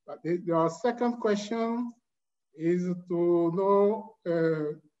 But the second question is to know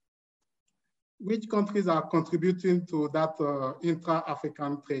which countries are contributing to that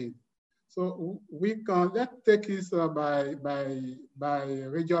intra-African trade. So let's take this by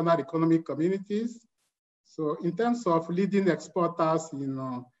regional economic communities. So in terms of leading exporters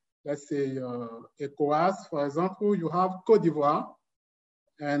in, let's say, ECOWAS, for example, you have Côte d'Ivoire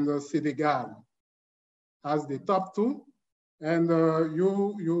and Senegal as the top two. And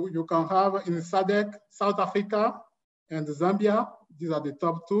you can have in SADC, South Africa and Zambia. These are the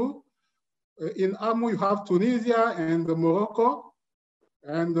top two. In AMU, you have Tunisia and Morocco.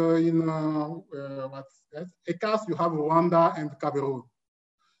 And in ECAS, you have Rwanda and Cameroon.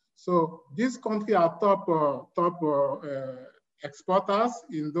 So these countries are top exporters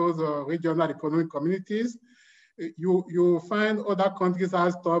in those regional economic communities. You find other countries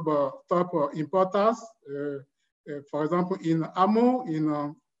as top importers. For example, in AMU,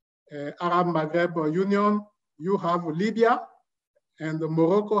 in Arab Maghreb Union, you have Libya, and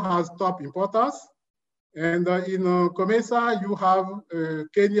Morocco has top importers. And in COMESA, you have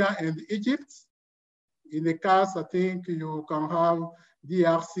Kenya and Egypt. In the case, I think you can have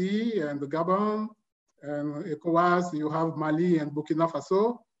DRC and Gabon. And ECOWAS, you have Mali and Burkina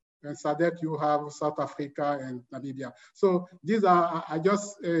Faso. And SADC, you have South Africa and Namibia. So these are, I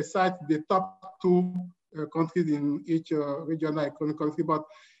just cite the top two countries in each regional economic country. But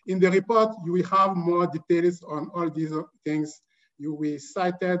in the report, you will have more details on all these things. You will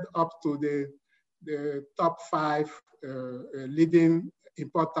cite up to the top 5 leading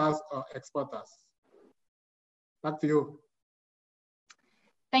importers or exporters. Back to you.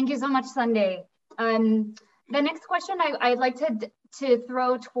 Thank you so much, Sunday. The next question I'd like to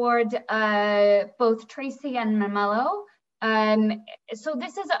throw toward both Tracy and Mamelo. So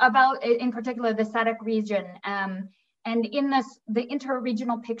this is about, in particular, the SADC region. And in the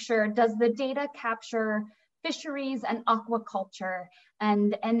inter-regional picture, does the data capture fisheries and aquaculture?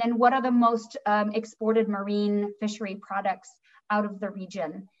 And then what are the most exported marine fishery products out of the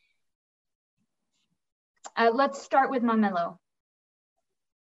region? Let's start with Mamelo.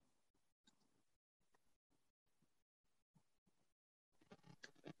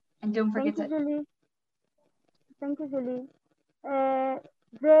 And don't forget Thank you, Julie.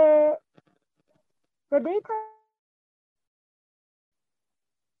 The data.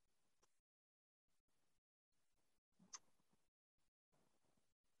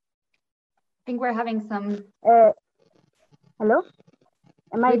 I think we're having some. Hello?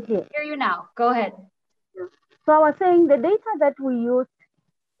 Am I here? Hear you now. Go ahead. So I was saying the data that we used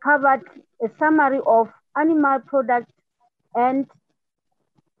covered a summary of animal products and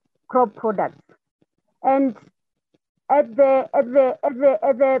crop products, and at the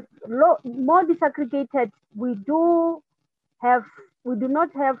more disaggregated, we do not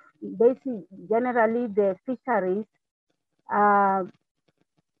have basically generally the fisheries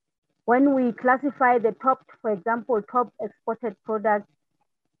when we classify the top, for example, top exported products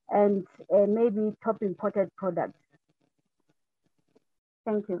and maybe top imported products.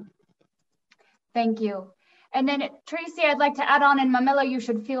 Thank you. Thank you. And then Tracy, I'd like to add on, and Mamela, you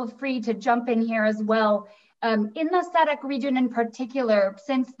should feel free to jump in here as well. In the SADC region in particular,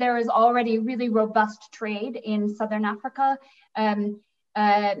 since there is already really robust trade in Southern Africa,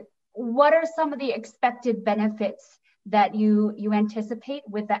 what are some of the expected benefits that you anticipate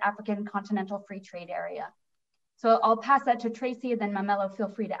with the African Continental Free Trade Area? So I'll pass that to Tracy, and then Mamela, feel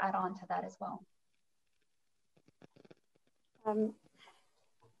free to add on to that as well.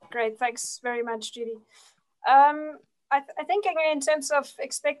 Great, thanks very much, Judy. I think in terms of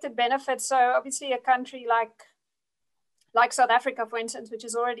expected benefits, so obviously a country like South Africa, for instance, which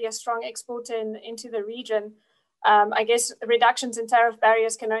is already a strong exporter into the region, I guess reductions in tariff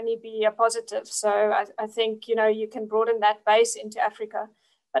barriers can only be a positive. So I think, you can broaden that base into Africa.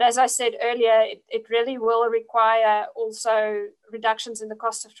 But as I said earlier, it really will require also reductions in the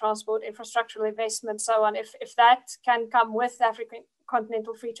cost of transport, infrastructural investment, so on. If that can come with the African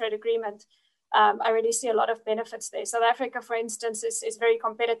Continental Free Trade Agreement, I really see a lot of benefits there. South Africa, for instance, is very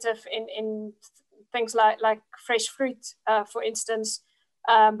competitive in things like fresh fruit, for instance,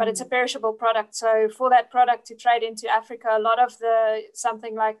 but it's a perishable product. So for that product to trade into Africa, a lot of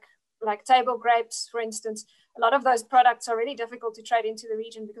something like table grapes, for instance, a lot of those products are really difficult to trade into the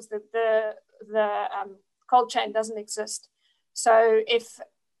region because the cold chain doesn't exist. So if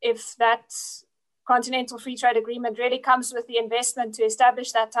that Continental Free Trade Agreement really comes with the investment to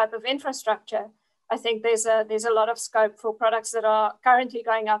establish that type of infrastructure, I think there's a lot of scope for products that are currently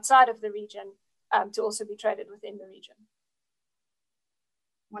going outside of the region to also be traded within the region.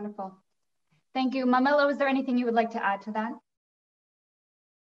 Wonderful. Thank you. Mamela, is there anything you would like to add to that?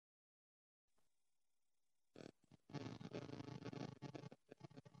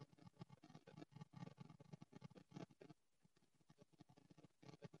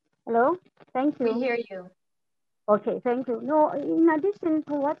 Hello, thank you. We hear you. Okay, thank you. No, in addition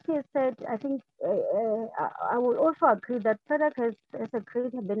to what you said, I think I would also agree that SADC has a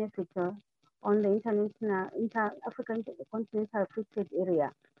greater benefit on the African Continental Free Trade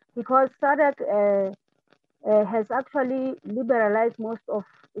Area, because SADC has actually liberalized most of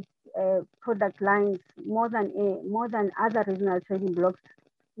its product lines more than other regional trading blocs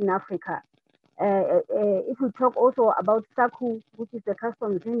in Africa. If we talk also about SACU, which is the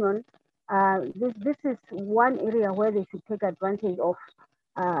customs union, this is one area where they should take advantage of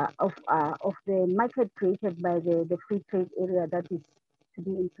the market created by the free trade area that is to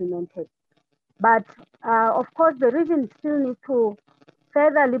be implemented. But of course, the region still needs to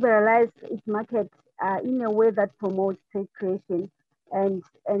further liberalize its market in a way that promotes trade creation, and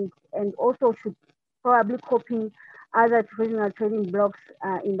also should probably copy other regional trading blocs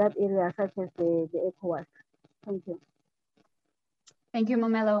in that area, such as the ECOWAS. Thank you. Thank you,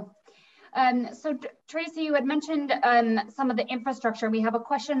 Mamela. So Tracy, you had mentioned some of the infrastructure. We have a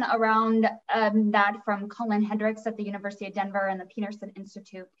question around that from Colin Hendricks at the University of Denver and the Peterson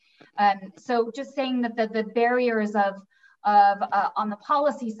Institute. So just saying that the barriers on the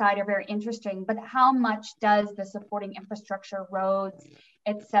policy side are very interesting, but how much does the supporting infrastructure, roads,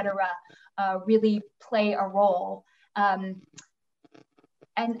 et cetera, really play a role? And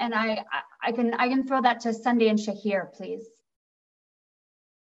I can throw that to Sunday and Shahir, please.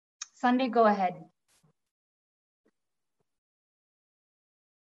 Sunday, go ahead.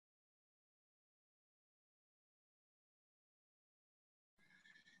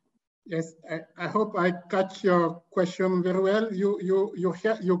 Yes, I hope I catch your question very well.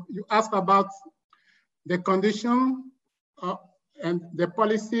 You asked about the condition and the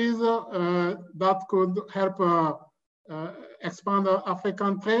policies that could help expand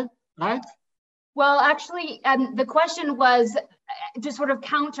African trade, right? Well, actually, the question was to sort of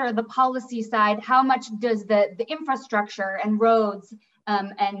counter the policy side. How much does the infrastructure and roads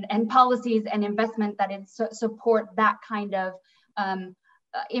and policies and investment that it support that kind of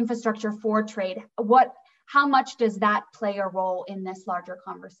infrastructure for trade? How much does that play a role in this larger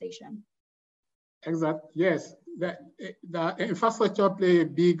conversation? Exactly. Yes, the infrastructure play a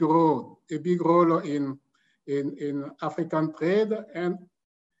big role in African trade, and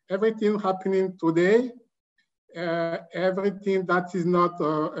everything happening today, everything that is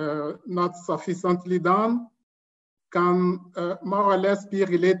not sufficiently done can more or less be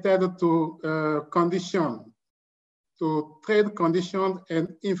related to conditions, to trade conditions,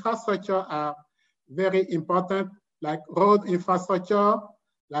 and infrastructure are very important, like road infrastructure,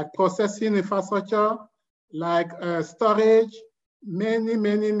 like processing infrastructure, like storage.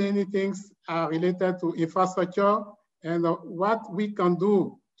 Many things are related to infrastructure, And what we can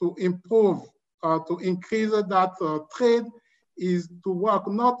do to improve, to increase that trade is to work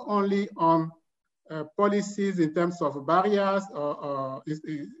not only on policies in terms of barriers or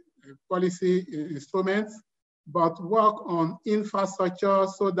policy instruments, but work on infrastructure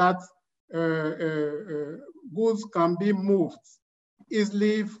so that goods can be moved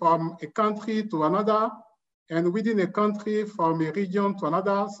easily from a country to another, and within a country from a region to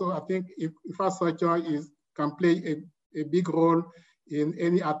another. So I think infrastructure can play a big role in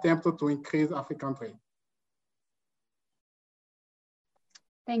any attempt to increase African trade.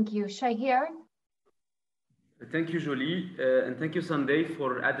 Thank you. Shahir? Thank you, Jolie, and thank you, Sunday,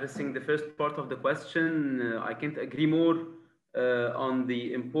 for addressing the first part of the question. I can't agree more on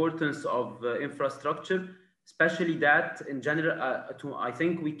the importance of infrastructure, especially that in general, I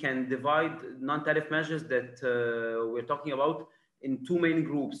think we can divide non-tariff measures that we're talking about in two main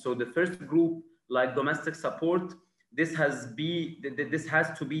groups. So the first group, like domestic support, this has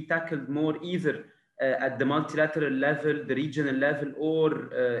to be tackled more either at the multilateral level, the regional level, or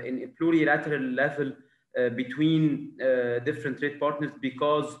in a plurilateral level between different trade partners,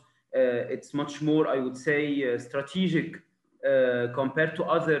 because it's much more, I would say, strategic compared to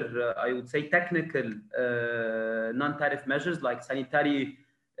other, I would say, technical non-tariff measures like sanitary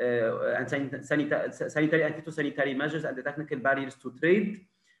and sanitary and phytosanitary measures and the technical barriers to trade.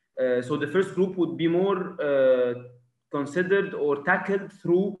 So the first group would be more considered or tackled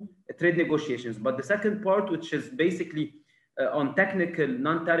through trade negotiations. But the second part, which is basically on technical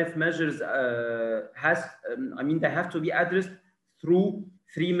non-tariff measures, they have to be addressed through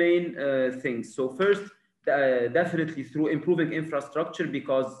three main things. So first, definitely through improving infrastructure,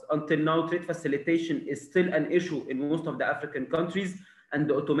 because until now trade facilitation is still an issue in most of the African countries, and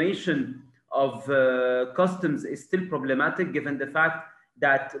the automation of customs is still problematic, given the fact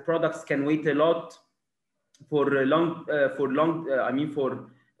that products can wait a lot when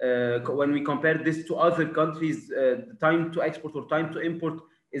we compare this to other countries, the time to export or time to import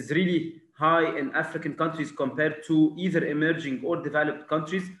is really high in African countries compared to either emerging or developed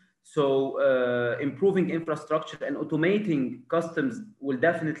countries. So improving infrastructure and automating customs will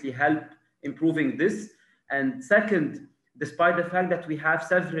definitely help improving this. And second, despite the fact that we have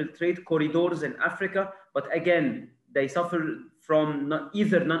several trade corridors in Africa, but again, they suffer from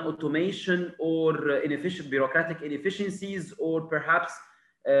either non-automation or bureaucratic inefficiencies, or perhaps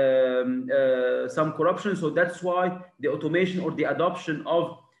some corruption. So that's why the automation or the adoption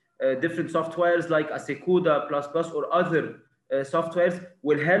of different softwares like Asekuda++ or other softwares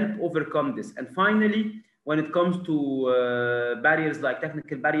will help overcome this. And finally, when it comes to barriers like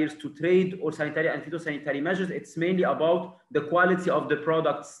technical barriers to trade or sanitary and phytosanitary measures, it's mainly about the quality of the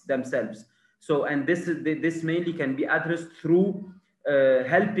products themselves. So, and this mainly can be addressed through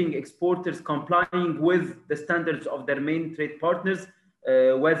helping exporters complying with the standards of their main trade partners,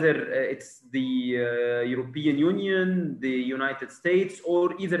 whether it's the European Union, the United States,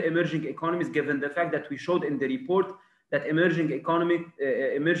 or either emerging economies, given the fact that we showed in the report that emerging economies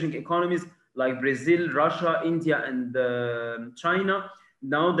like Brazil, Russia, India, and China,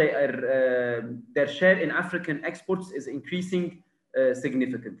 now their share in African exports is increasing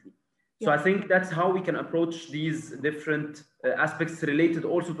significantly. So I think that's how we can approach these different aspects related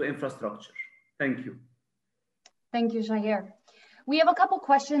also to infrastructure. Thank you. Thank you, Shahir. We have a couple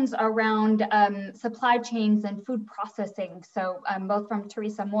questions around supply chains and food processing. So both from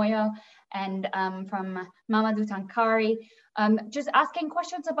Teresa Moyo and from Mamadou Tankari, just asking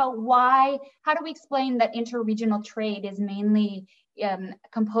questions about how do we explain that interregional trade is mainly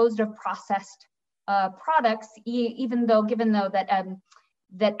composed of processed products, given though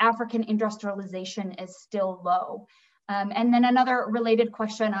that African industrialization is still low. And then another related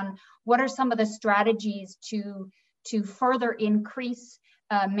question on what are some of the strategies to further increase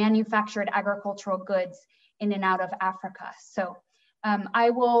manufactured agricultural goods in and out of Africa. So I'm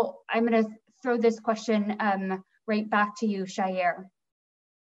going to throw this question right back to you, Shahir.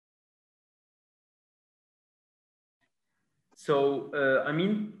 So,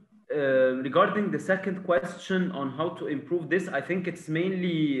 regarding the second question on how to improve this, I think it's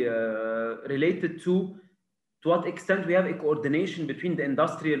mainly related to what extent we have a coordination between the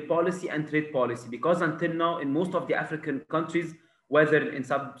industrial policy and trade policy. Because until now, in most of the African countries, whether in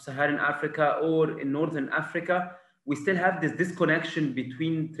sub-Saharan Africa or in Northern Africa, we still have this disconnection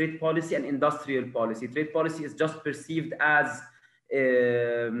between trade policy and industrial policy. Trade policy is just perceived as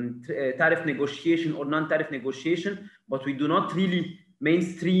tariff negotiation or non-tariff negotiation, but we do not really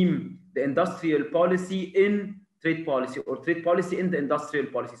mainstream the industrial policy in trade policy or trade policy in the industrial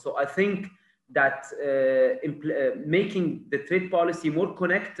policy. So I think that making the trade policy more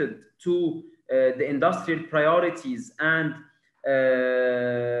connected to the industrial priorities and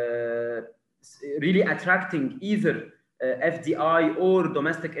really attracting either FDI or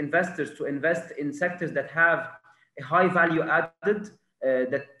domestic investors to invest in sectors that have a high value added,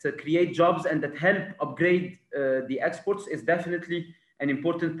 that create jobs and that help upgrade the exports is definitely an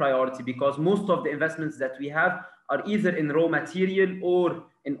important priority, because most of the investments that we have are either in raw material or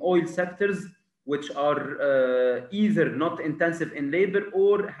in oil sectors, which are either not intensive in labor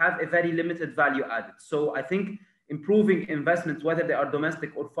or have a very limited value added. So I think improving investments, whether they are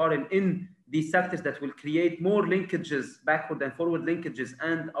domestic or foreign, in these sectors that will create more linkages, backward and forward linkages,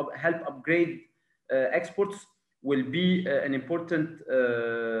 and help upgrade exports will be an important,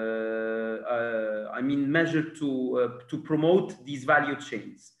 measure to promote these value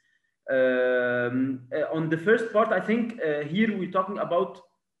chains. On the first part, I think here we're talking about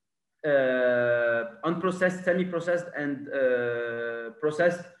unprocessed, semi-processed, and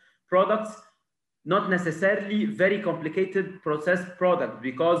processed products, not necessarily very complicated processed products,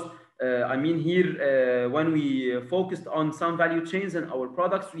 because here when we focused on some value chains in our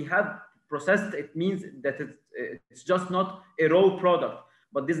products, we have processed. It means that it's just not a raw product,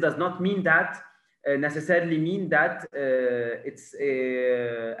 but this does not mean that necessarily mean that it's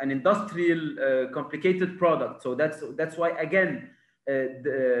an industrial complicated product. So that's why, again,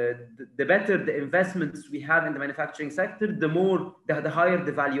 the better the investments we have in the manufacturing sector, the higher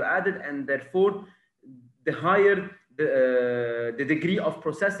the value added, and therefore the higher the degree of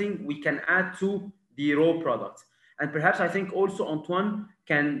processing we can add to the raw products. And perhaps I think also Antoine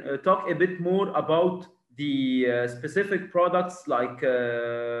can talk a bit more about the specific products like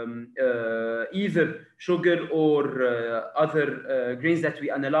either sugar or other grains that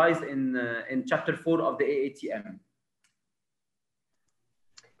we analyzed in chapter 4 of the AATM.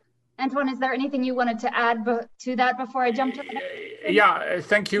 Antoine, is there anything you wanted to add to that before I jump to the next? Yeah,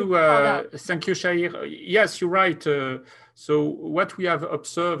 thank you. Thank you, Shahir. Yes, you're right. So what we have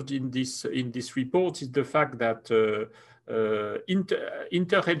observed in this report is the fact that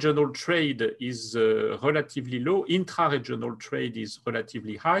inter-regional trade is relatively low, intra-regional trade is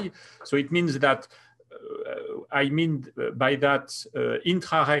relatively high. So it means that, I mean by that,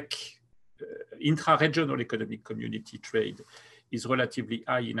 intra-regional economic community trade is relatively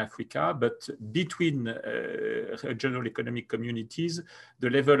high in Africa, but between regional economic communities, the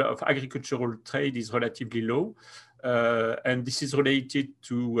level of agricultural trade is relatively low. And this is related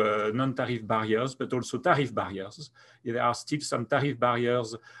to non-tariff barriers, but also tariff barriers. There are still some tariff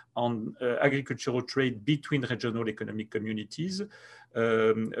barriers on agricultural trade between regional economic communities.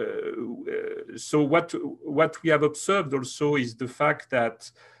 So what we have observed also is the fact that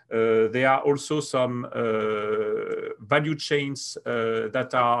there are also some value chains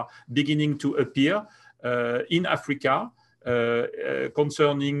that are beginning to appear in Africa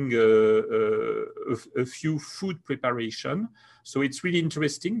concerning a few food preparation. So it's really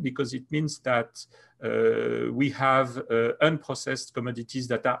interesting because it means that we have unprocessed commodities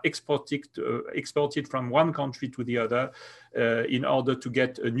that are exported from one country to the other in order to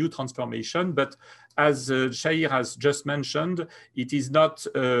get a new transformation. But as Shahir has just mentioned, it is not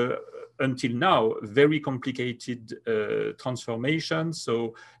until now very complicated transformation.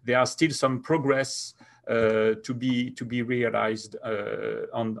 So there are still some progress to be realized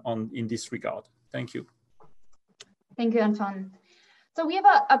in this regard. Thank you. Thank you, Antoine. So we have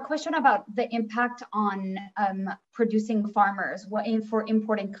a question about the impact on producing farmers for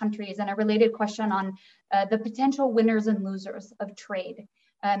importing countries, and a related question on the potential winners and losers of trade.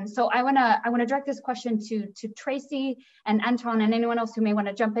 So I want to direct this question to Tracy and Antoine and anyone else who may want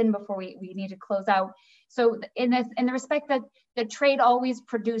to jump in before we need to close out. So in the respect that the trade always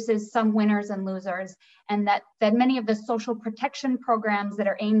produces some winners and losers, and that many of the social protection programs that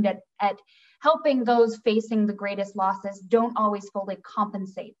are aimed at helping those facing the greatest losses don't always fully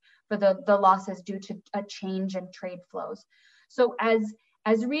compensate for the losses due to a change in trade flows. So as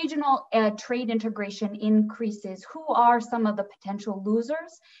regional trade integration increases, who are some of the potential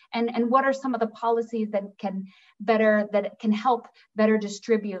losers, and what are some of the policies that can help better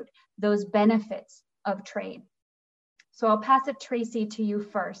distribute those benefits of trade? So I'll pass it, Tracy, to you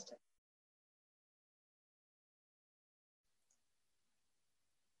first.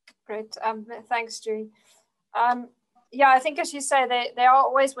 Great, thanks, Julie. Yeah, I think as you say, there are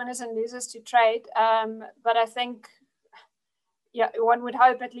always winners and losers to trade, but I think, yeah, one would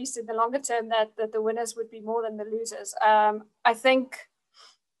hope, at least in the longer term, that the winners would be more than the losers. I think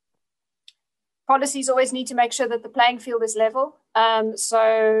policies always need to make sure that the playing field is level.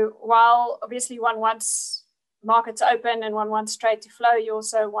 So while obviously one wants markets open and one wants trade to flow, you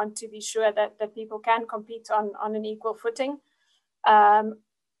also want to be sure that people can compete on an equal footing.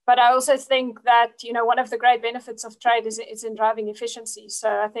 But I also think that, one of the great benefits of trade is in driving efficiency. So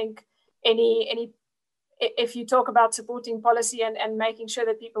I think if you talk about supporting policy and making sure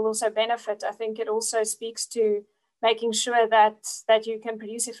that people also benefit, I think it also speaks to making sure that you can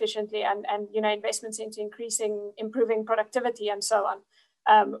produce efficiently and investments into improving productivity and so on,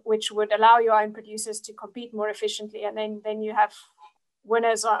 which would allow your own producers to compete more efficiently. And then you have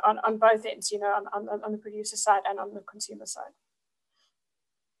winners on both ends, on the producer side and on the consumer side.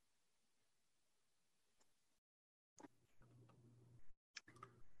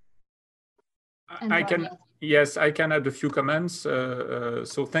 I can add a few comments.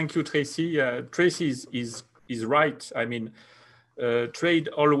 So thank you, Tracy. Tracy is right. I mean, trade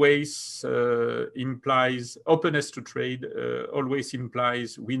always implies openness to trade. Always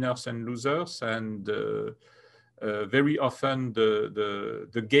implies winners and losers, and very often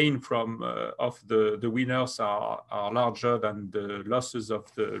the gain of the winners are larger than the losses of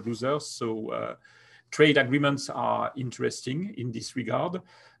the losers. So trade agreements are interesting in this regard.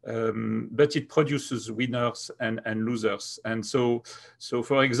 But it produces winners and losers. And so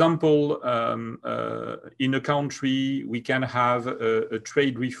for example, in a country, we can have a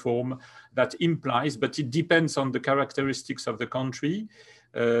trade reform that implies, but it depends on the characteristics of the country.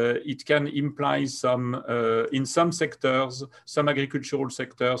 It can imply in some sectors, some agricultural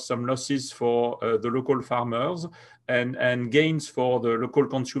sectors, some losses for the local farmers and gains for the local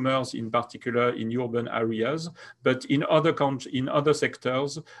consumers, in particular in urban areas. But in other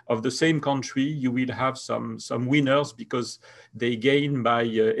sectors of the same country, you will have some winners because they gain by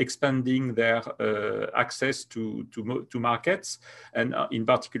expanding their access to markets, and in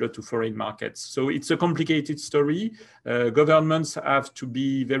particular to foreign markets. So it's a complicated story. Governments have to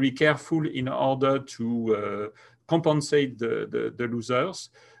be very careful in order to compensate the losers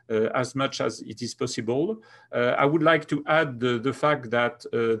as much as it is possible. I would like to add the fact that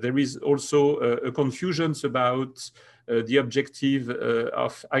there is also a confusion about the objective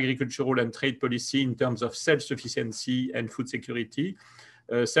of agricultural and trade policy in terms of self-sufficiency and food security.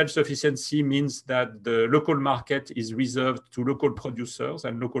 Self-sufficiency means that the local market is reserved to local producers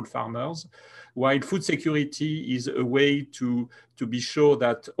and local farmers, while food security is a way to be sure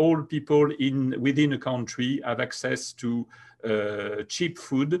that all people within a country have access to cheap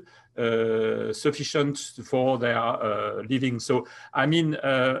food sufficient for their living. So I mean,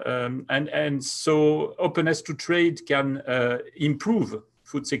 and so openness to trade can improve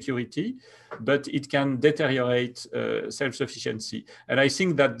food security, but it can deteriorate self-sufficiency. And I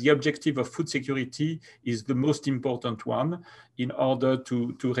think that the objective of food security is the most important one in order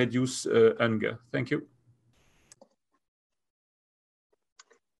to reduce hunger. Thank you.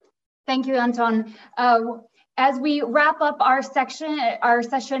 Thank you, Anton. As we wrap up our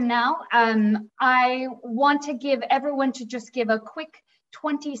session now, I want to give everyone to just give a quick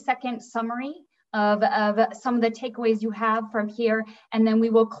 20-second summary of some of the takeaways you have from here, and then we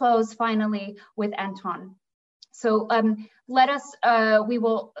will close finally with Anton. So we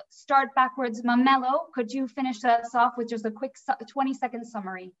will start backwards. Mamelo, could you finish us off with just a quick 20-second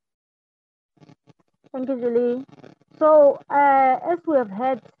summary? Thank you, Julie. So as we have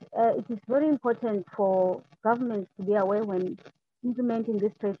heard, it is very important for governments to be aware when implementing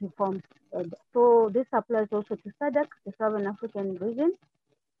these trade reforms. So this applies also to SADC, the Southern African region.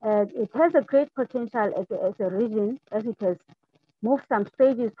 It has a great potential as a region, as it has moved some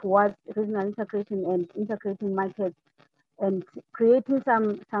stages towards regional integration and integrating markets and creating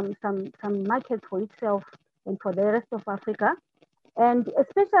some markets for itself and for the rest of Africa. And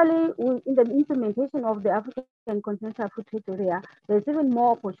especially in the implementation of the African Continental Free Trade Area, there's even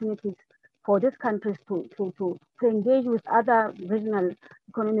more opportunities for these countries to engage with other regional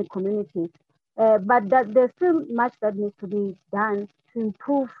economic communities. But there's still much that needs to be done to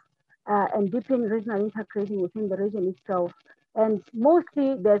improve and deepen regional integration within the region itself. And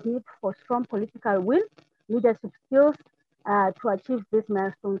mostly there's need for strong political will, leadership skills to achieve these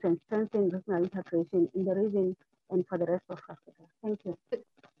milestones and strengthen regional integration in the region and for the rest of Africa. Thank you.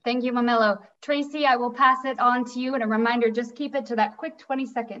 Thank you, Mamelo. Tracy, I will pass it on to you. And a reminder, just keep it to that quick 20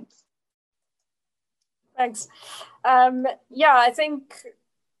 seconds. Thanks. I think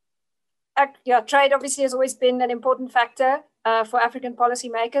trade obviously has always been an important factor for African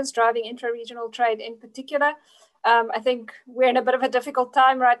policymakers, driving intra-regional trade in particular. I think we're in a bit of a difficult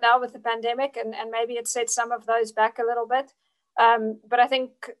time right now with the pandemic, and maybe it set some of those back a little bit. But I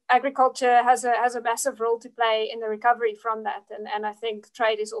think agriculture has a massive role to play in the recovery from that. And I think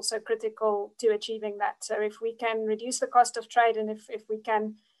trade is also critical to achieving that. So if we can reduce the cost of trade and if we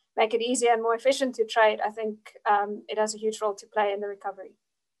can make it easier and more efficient to trade, I think it has a huge role to play in the recovery.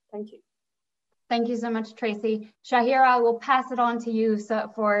 Thank you. Thank you so much, Tracy. Shahira, we'll pass it on to you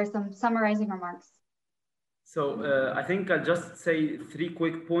for some summarizing remarks. So I think I'll just say 3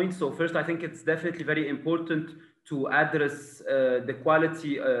 quick points. So first, I think it's definitely very important to address the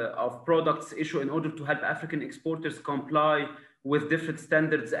quality of products issue in order to help African exporters comply with different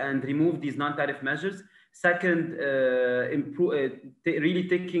standards and remove these non-tariff measures. Second, really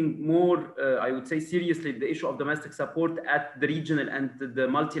taking more, I would say, seriously the issue of domestic support at the regional and the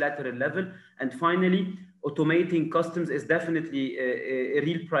multilateral level. And finally, automating customs is definitely a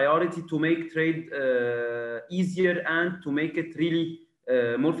real priority to make trade easier and to make it really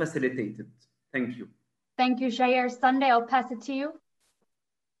more facilitated. Thank you. Thank you, Shahir. Sunday, I'll pass it to you.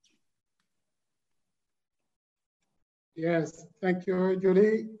 Yes, thank you,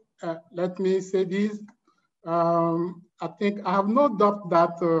 Julie. Let me say this. I think I have no doubt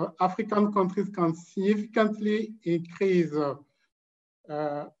that African countries can significantly increase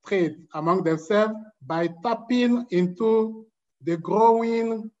trade among themselves by tapping into the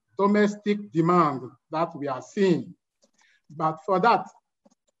growing domestic demand that we are seeing. But for that,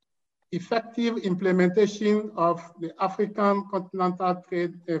 effective implementation of the African continental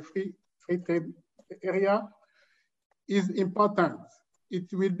trade, free trade area is important.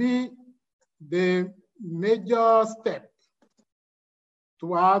 It will be the major step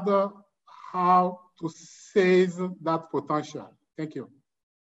toward how to seize that potential. Thank you.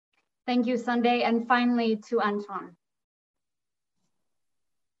 Thank you, Sunday. And finally, to Antoine.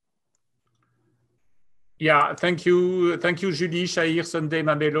 Yeah, thank you. Thank you, Julie, Shahir, Sunday,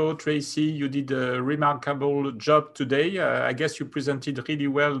 Mamelo, Tracy. You did a remarkable job today. I guess you presented really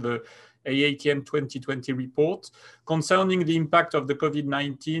well the AATM 2020 report. Concerning the impact of the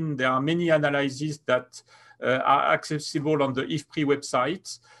COVID-19, there are many analyses that are accessible on the IFPRI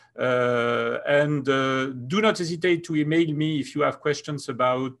website. Do not hesitate to email me if you have questions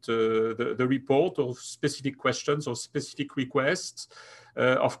about the report or specific questions or specific requests.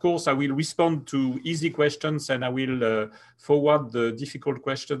 Of course, I will respond to easy questions and I will forward the difficult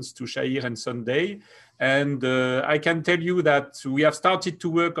questions to Shahir and Sunday. And I can tell you that we have started to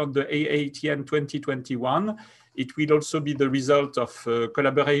work on the AATM 2021. It will also be the result of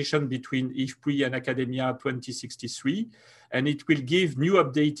collaboration between IFPRI and Academia 2063. And it will give new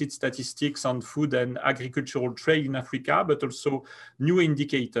updated statistics on food and agricultural trade in Africa, but also new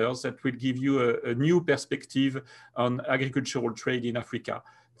indicators that will give you a new perspective on agricultural trade in Africa.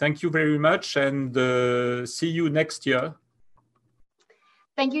 Thank you very much and see you next year.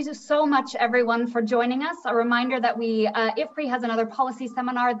 Thank you so much, everyone, for joining us. A reminder that IFPRI has another policy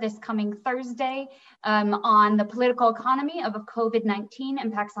seminar this coming Thursday on the political economy of COVID-19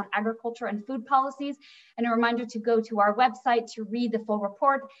 impacts on agriculture and food policies. And a reminder to go to our website to read the full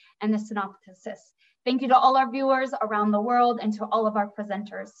report and the synopsis. Thank you to all our viewers around the world and to all of our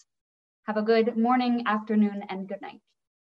presenters. Have a good morning, afternoon, and good night.